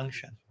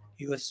dysfunction.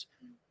 He was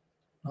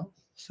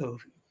so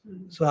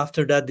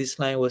after that, this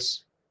line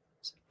was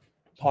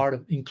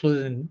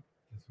included in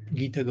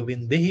Gita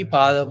Govinda, Dehi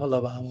Pada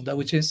Palavamudara,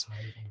 which is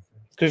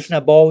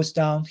Krishna bows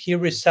down.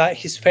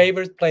 His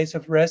favorite place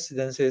of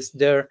residence is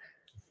there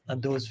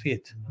at those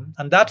feet.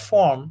 And that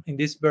form in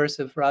this verse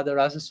of Radha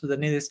Rasa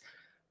Sudanidhi is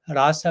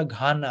Rasa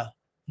Ghana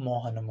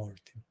Mohana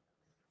Murti.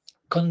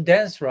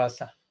 Condensed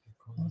rasa.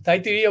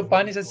 Taittiriya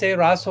Upanishad say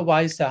Rasa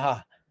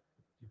Vaisaha.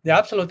 The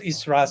absolute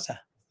is rasa.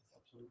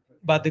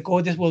 But the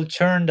Codice will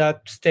turn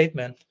that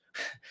statement.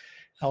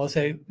 I will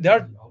say,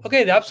 the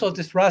absolute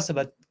is rasa,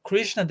 but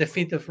Krishna, the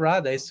feet of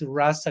Radha, is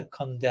rasa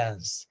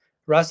condensed.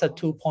 Rasa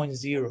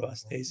 2.0,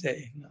 as they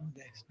say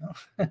nowadays. No?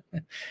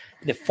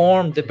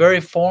 The very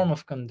form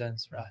of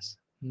condensed rasa.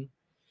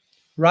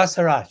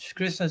 Rasaraj,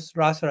 Krishna's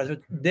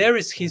Rasaraj. There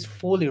is his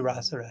fully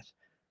Rasaraj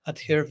at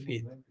her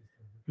feet.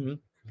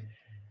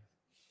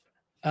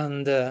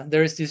 And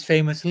there is this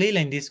famous lila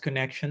in this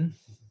connection.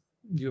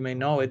 You may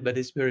know it, but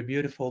it's very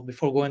beautiful.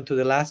 Before going to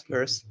the last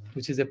verse,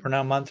 which is the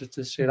pranam mantra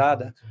to Sri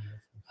Radha.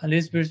 And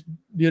this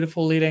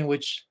beautiful lila in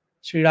which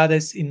Sri Radha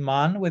is in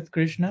man with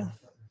Krishna,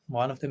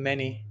 one of the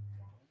many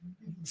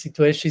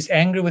situations. She's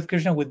angry with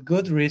Krishna with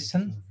good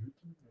reason.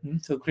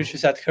 So Krishna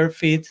is at her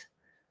feet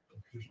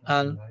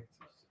and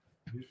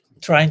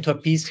trying to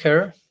appease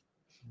her,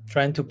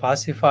 trying to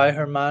pacify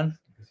her man.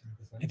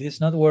 It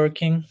is not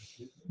working.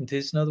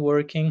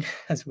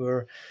 As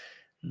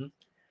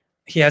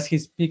he has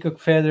his peacock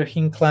feather. He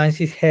inclines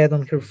his head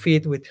on her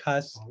feet, which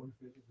has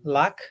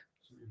lac,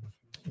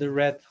 the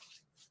red.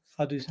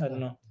 I don't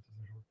know.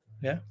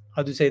 Yeah,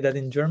 how do you say that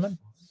in German?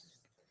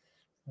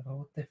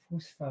 Rote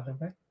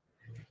Fußfarbe.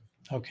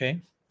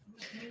 Okay.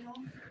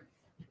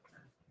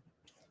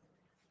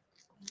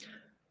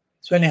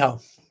 So anyhow,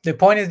 the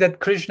point is that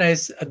Krishna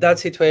is at that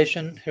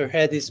situation. Her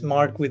head is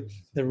marked with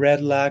the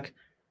red lac.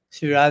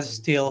 She is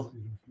still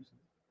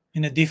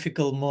in a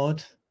difficult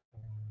mood.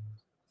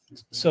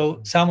 So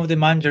some of the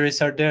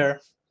manjaris are there,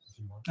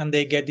 and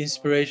they get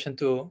inspiration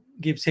to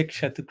give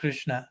siksha to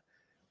Krishna.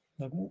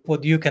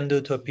 What you can do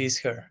to appease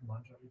her.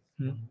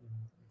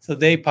 So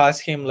they pass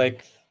him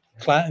like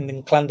in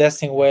a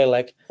clandestine way,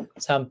 like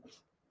some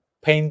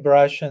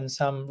paintbrush and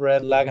some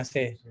red lac, and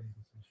say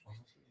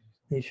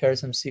they share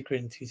some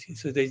secret.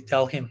 So they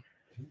tell him,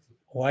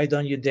 why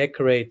don't you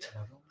decorate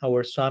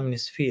our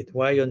Swami's feet?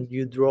 Why don't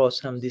you draw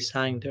some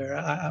design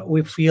there?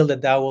 We feel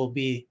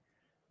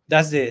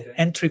that's the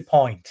entry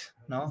point,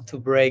 no, to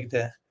break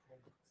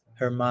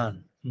her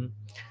man.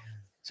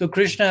 So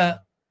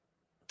Krishna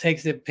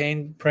takes the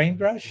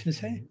paintbrush, you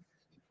say,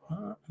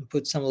 and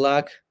puts some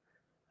lac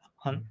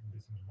on,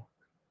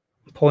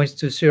 points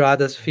to Sri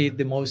Radha's feet,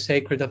 the most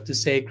sacred of the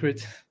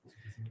sacred,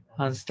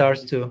 and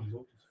starts to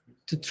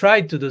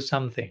try to do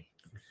something,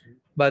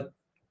 but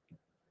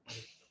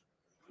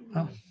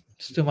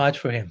it's too much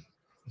for him.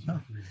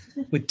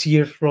 With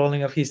tears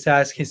rolling off his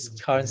eyes, his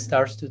heart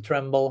starts to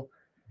tremble.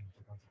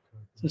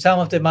 So some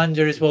of the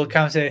manjaris will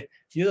come and say,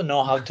 you don't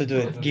know how to do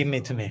it, give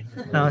it to me.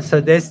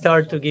 So they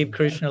start to give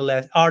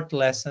Krishna art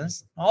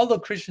lessons, although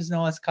Krishna is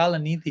known as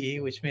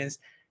Kalanidhi, which means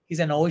he's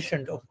an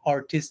ocean of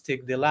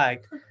artistic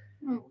delight.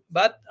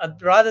 But at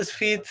Radha's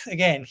feet,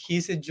 again,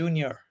 he's a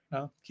junior.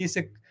 He's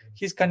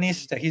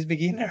Kanishta, he's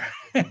beginner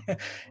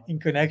in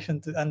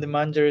connection to, and the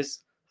manjaris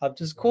have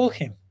to school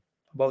him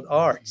about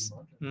arts.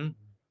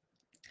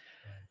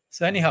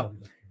 So anyhow,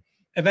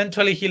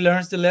 eventually he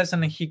learns the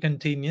lesson and he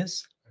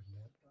continues.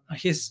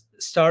 He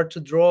starts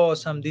to draw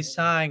some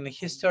design.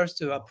 He starts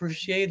to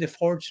appreciate the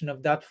fortune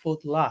of that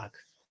foot lac,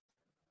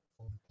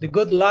 the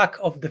good luck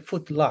of the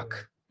foot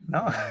lac.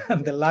 No,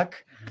 and the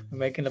luck, I'm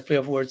making a play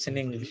of words in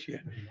English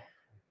here.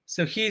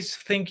 So he's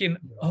thinking,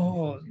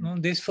 oh, no,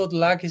 this foot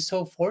luck is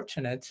so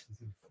fortunate.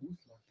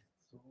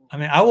 I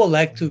mean, I would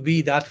like to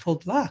be that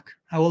foot luck.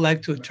 I would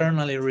like to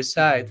eternally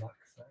reside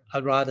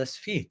at Radha's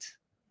feet.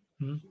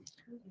 Hmm?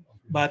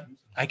 But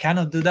I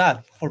cannot do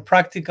that. For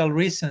practical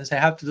reasons, I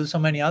have to do so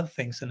many other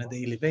things on a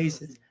daily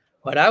basis.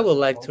 But I would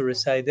like to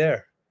reside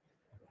there.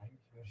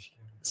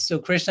 So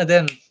Krishna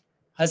then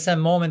has a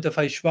moment of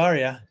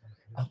Aishwarya.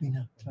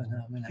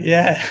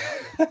 Yeah.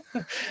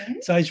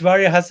 So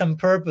Aishwarya has some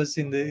purpose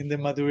in the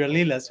Madhurya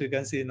Leela, so you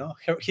can see,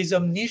 his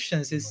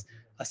omniscience is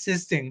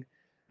assisting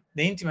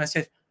the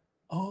intimacy.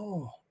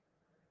 Oh,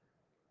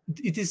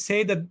 it is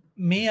said that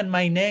me and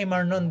my name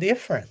are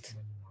non-different.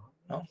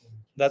 No?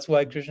 That's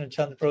why Krishna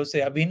Chandra Prabhu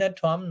say, Abhina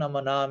Tvam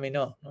Namanami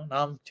no.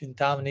 Nam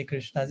Chintamani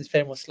Krishna, this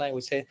famous line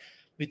we say,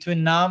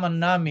 between Nam and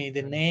Nami,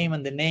 the name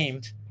and the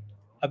named,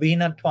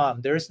 Abhina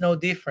Tvam, there is no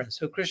difference.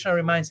 So Krishna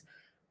reminds,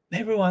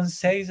 everyone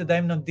says that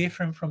I'm not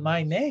different from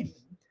my name.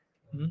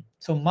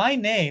 So my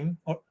name,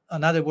 or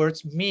in other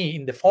words, me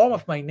in the form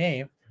of my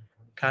name,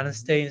 can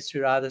stay in Sri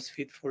Radha's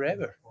feet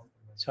forever.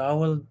 So I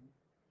will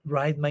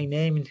write my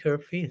name in her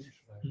feet.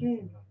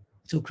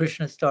 So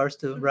Krishna starts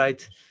to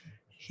write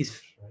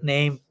his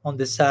name on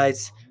the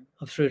sides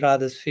of Sri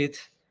Radha's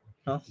feet,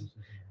 no?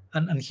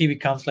 And he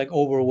becomes like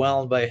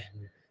overwhelmed by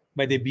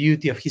the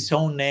beauty of his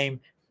own name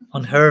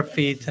on her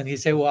feet, and he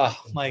said, "Wow,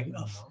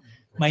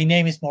 my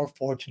name is more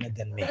fortunate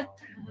than me."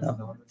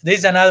 No? This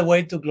is another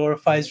way to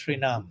glorify Sri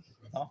Nam.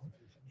 No?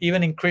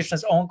 Even in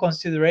Krishna's own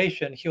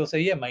consideration, he will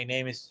say, "Yeah, my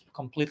name is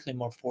completely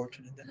more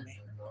fortunate than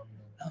me."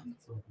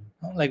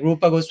 No? Like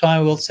Rupa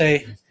Goswami will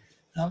say,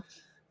 no?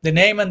 The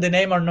name and the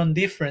name are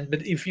non-different,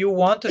 but if you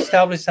want to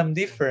establish some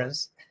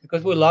difference,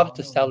 because we love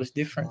to establish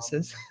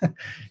differences,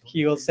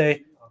 he will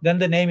say, then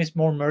the name is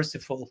more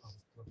merciful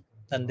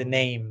than the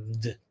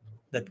named,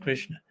 that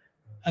Krishna.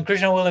 And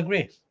Krishna will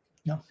agree.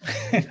 No?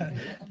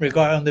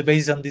 Regarding on the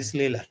basis on this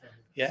lila.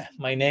 Yeah,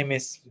 my name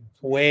is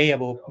way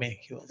above me,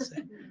 he will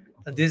say.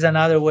 And this is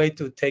another way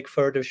to take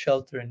further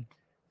shelter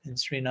in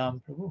Sri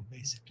Nam Prabhu,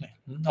 basically.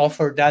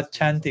 Offer that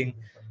chanting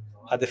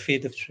at the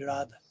feet of Sri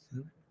Radha.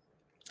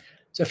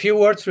 So a few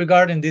words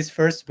regarding this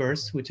first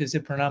verse, which is a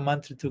pranam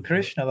mantra to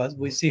Krishna, but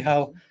we see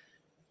how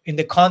in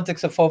the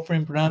context of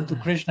offering pranam to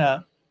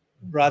Krishna,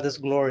 Radha's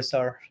glories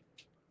are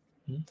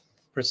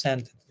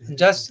presented. And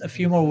just a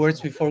few more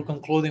words before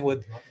concluding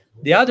with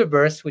the other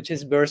verse, which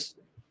is verse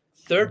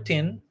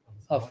 13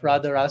 of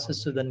Radha Rasa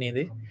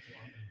Sudhanidhi.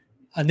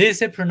 And this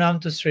is a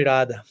pranam to Sri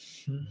Radha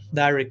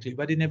directly,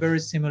 but in a very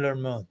similar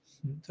mode.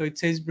 So it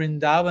says,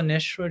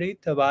 Vrindavaneshwari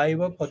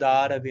Tavaiva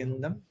Padara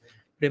Vindam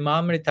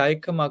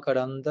Primamritaikam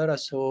Akarandar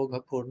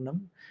Asogha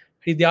Purnam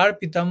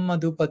Hridyarpitam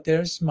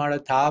Madhupatir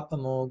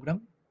Smarathapa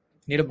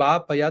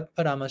Nirbhapayat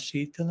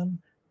Paramasitalam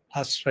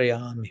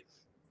Asrayami.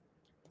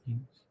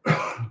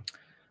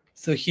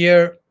 So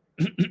here,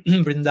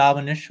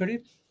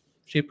 Vrindavaneshwari,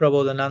 Sri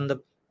Prabodhananda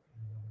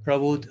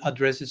Prabhu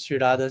addresses Sri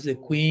Radha as the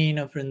Queen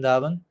of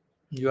Vrindavan.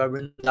 You are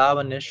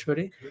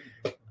Vrindavaneshwari.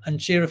 And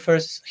he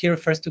refers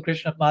to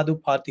Krishna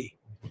Madhupati,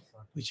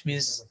 which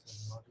means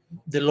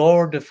the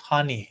Lord of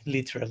honey,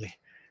 literally.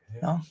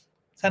 No?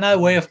 It's another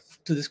way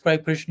to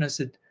describe Krishna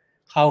as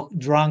how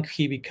drunk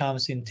he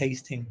becomes in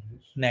tasting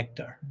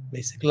nectar,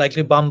 basically, like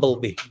a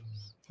bumblebee.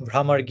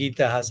 Brahmar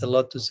Gita has a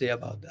lot to say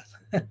about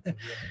that.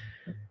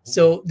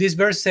 So this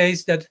verse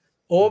says that,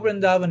 O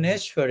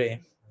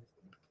Vrindavaneshwari,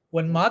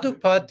 when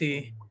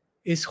Madhupati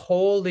is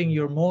holding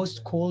your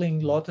most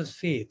cooling lotus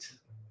feet,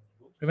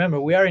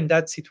 remember, we are in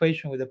that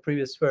situation with the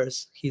previous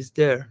verse. He's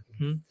there.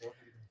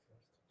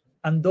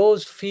 And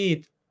those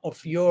feet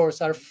of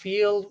yours are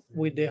filled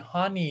with the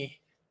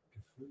honey,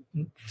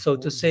 so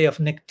to say, of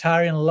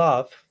nectarian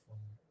love.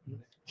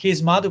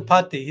 He's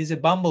Madhupati, he's a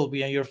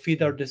bumblebee, and your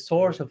feet are the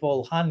source of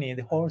all honey,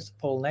 the source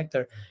of all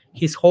nectar.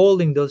 He's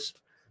holding those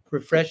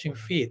refreshing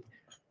feet.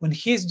 When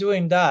he's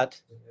doing that,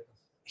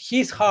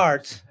 his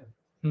heart,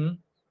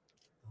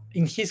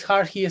 in his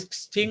heart, he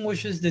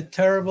extinguishes the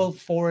terrible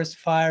forest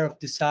fire of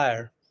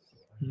desire.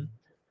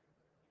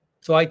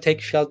 So I take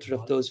shelter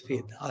of those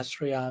feet.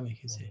 Ashrayami,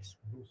 he says.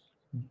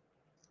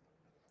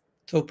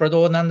 So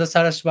Pradhananda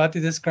Saraswati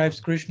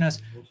describes Krishna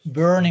as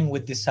burning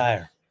with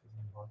desire.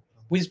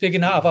 We speak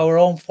now of our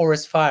own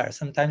forest fire.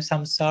 Sometimes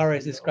samsara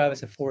is described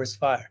as a forest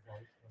fire.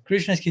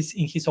 Krishna is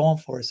in his own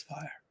forest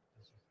fire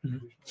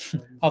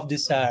of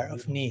desire,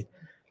 of need.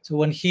 So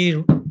when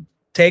he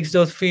takes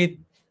those feet,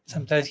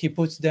 sometimes he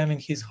puts them in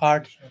his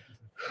heart.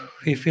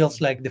 He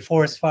feels like the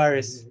forest fire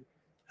is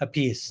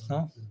appeased.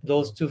 No?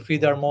 Those 2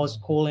 feet are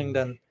most cooling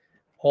than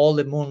all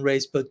the moon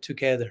rays put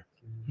together.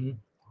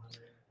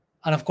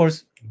 And of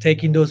course,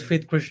 taking those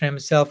feet, Krishna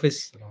himself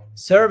is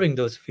serving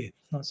those feet.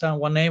 So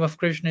one name of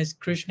Krishna is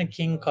Krishna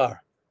Kinkar.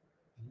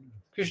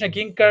 Krishna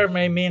Kinkar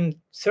may mean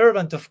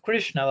servant of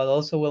Krishna, but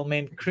also will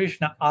mean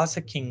Krishna as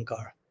a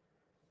Kinkar.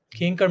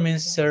 Kinkar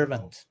means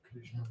servant.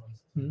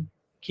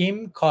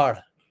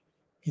 Kimkar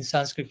in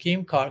Sanskrit,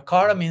 Kimkar.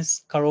 Kara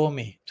means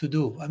karomi, to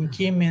do. And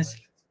Kim means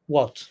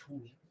what?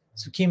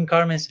 So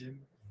Kimkar means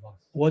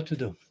what to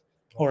do,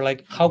 or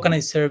like, how can I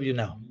serve you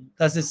now?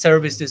 That's the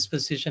service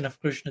disposition of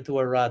Krishna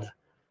toward Radha.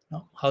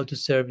 No? How to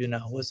serve you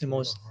now? What's the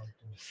most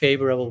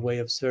favorable way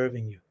of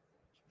serving you?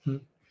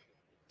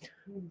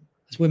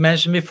 As we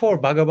mentioned before,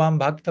 Bhagavan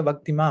Bhakta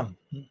Bhaktimam.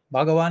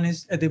 Bhagavan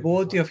is a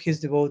devotee of his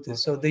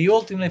devotees. So the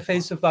ultimate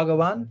face of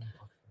Bhagavan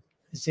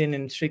is seen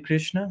in Sri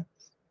Krishna,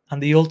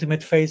 and the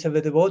ultimate face of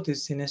the devotee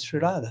is seen in Sri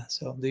Radha.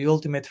 So the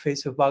ultimate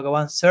face of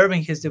Bhagavan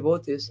serving his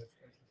devotees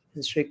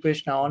is Sri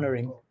Krishna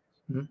honoring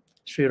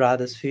Sri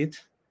Radha's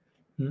feet.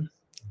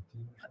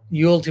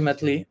 You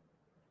ultimately,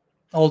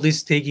 all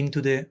this taken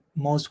to the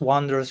most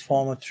wondrous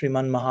form of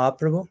Sriman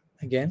Mahaprabhu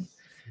again.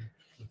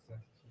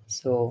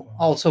 So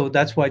also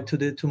that's why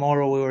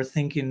tomorrow we were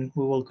thinking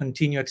we will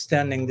continue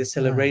extending the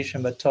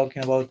celebration by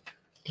talking about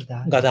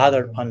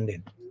Gadadhar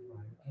Pandit,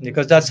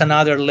 because that's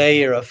another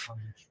layer of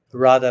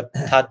Radha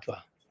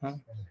Tattva.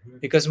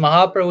 Because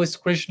Mahaprabhu is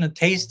Krishna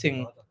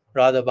tasting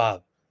Radha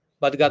Bhav,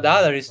 but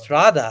Gadadhar is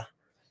Radha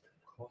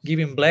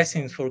giving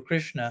blessings for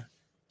Krishna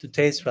to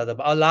taste Radha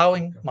Bhav,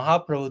 allowing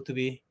Mahaprabhu to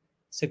be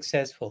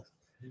successful.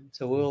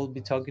 So we will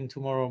be talking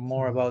tomorrow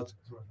more about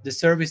the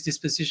service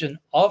disposition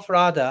of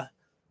Radha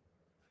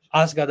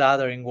as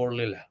Gadadhar in Gaur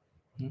Lila,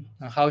 and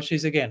how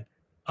she's again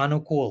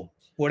Anukul.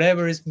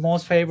 Whatever is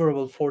most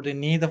favorable for the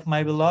need of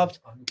my beloved,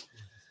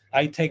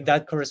 I take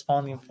that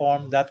corresponding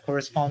form, that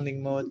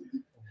corresponding mood.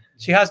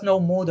 She has no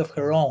mood of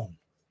her own.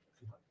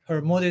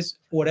 Her mood is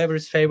whatever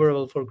is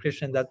favorable for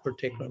Krishna in that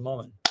particular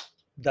moment.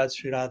 That's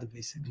Sri Radha,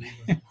 basically.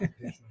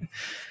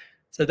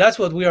 So that's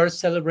what we are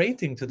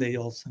celebrating today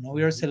also. No?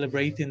 We are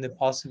celebrating the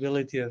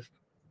possibility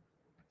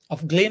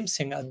of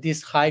glimpsing at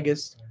this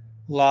highest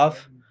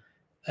love.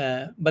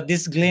 But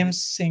this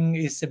glimpsing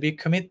is a big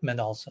commitment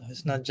also.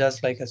 It's not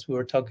just like, as we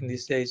were talking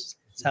these days,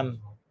 some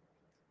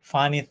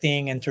funny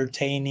thing,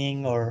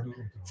 entertaining, or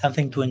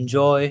something to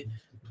enjoy.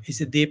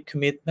 It's a deep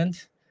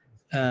commitment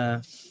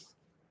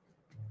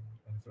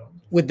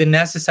with the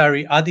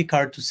necessary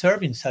adhikar to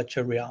serve in such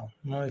a realm.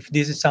 You know, if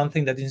this is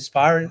something that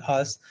inspired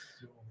us,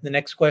 the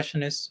next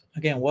question is,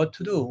 again, what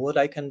to do, what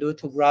I can do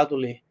to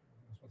gradually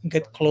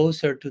get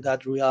closer to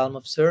that realm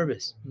of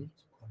service.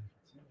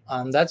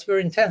 And that's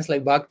very intense.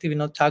 Like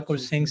Bhaktivinoda Thakur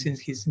sings in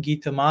his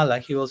Gita Mala,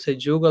 he will say,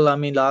 Jugala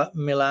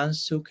Milan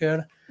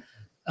Sukher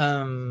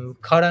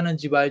Karana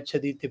Jibai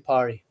Chadite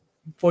Pari.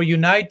 For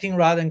uniting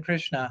Radha and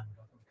Krishna,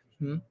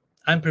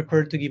 I'm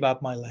prepared to give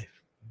up my life.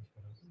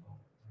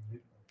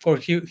 Of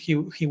course,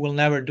 he will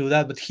never do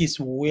that, but he's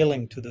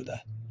willing to do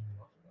that.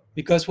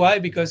 Because why?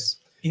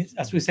 Because,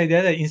 as we say the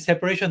other, in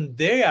separation,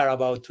 they are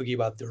about to give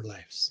up their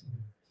lives.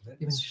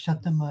 Even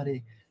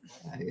Shatamari,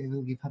 it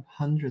will give up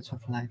hundreds of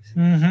lives.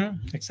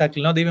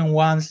 Exactly. Not even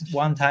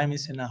one time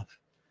is enough.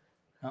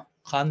 No?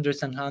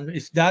 Hundreds and hundreds.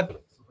 If that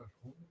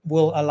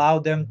will allow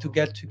them to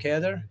get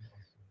together,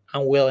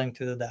 I'm willing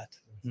to do that.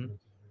 And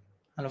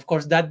of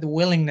course, that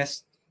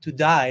willingness to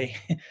die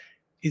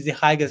is the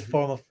highest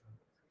form of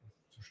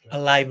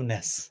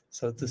aliveness,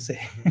 so to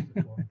say.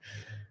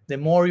 The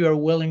more you are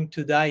willing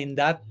to die in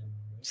that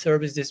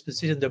service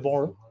disposition, the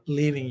more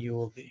living you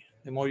will be.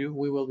 The more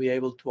we will be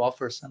able to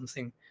offer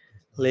something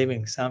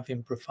living,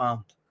 something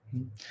profound.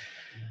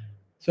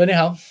 So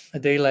anyhow, a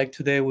day like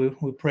today, we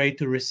pray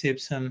to receive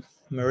some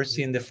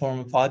mercy in the form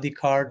of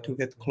adhikar to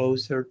get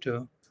closer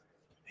to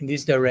in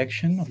this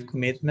direction of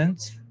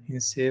commitment in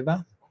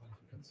seva,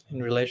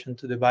 in relation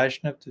to the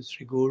Vaishnava, to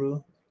Sri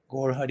Guru,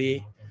 Gaur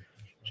Hari,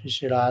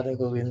 Shri Radha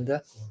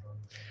Govinda,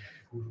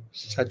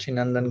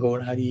 Sachinandan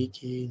Gaur Hari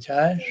ki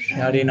jai, Shri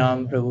Hari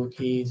Nam Prabhu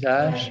ki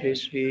jai, Shri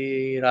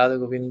Shri Radha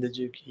Govinda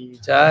ji ki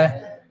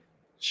jai,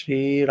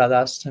 Shri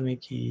Radhastami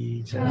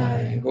ki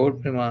jai, Gaur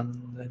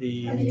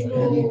Premanandari.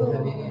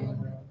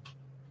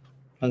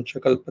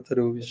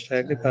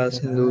 Panchakalpataruvyascha kripa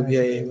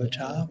sindhubhya eva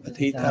cha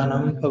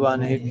patitanam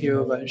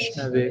pavanebhyo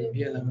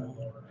vaishnavebhyo namo.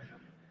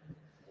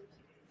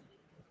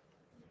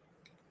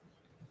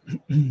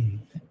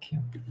 Thank you.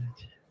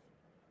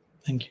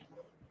 Thank you.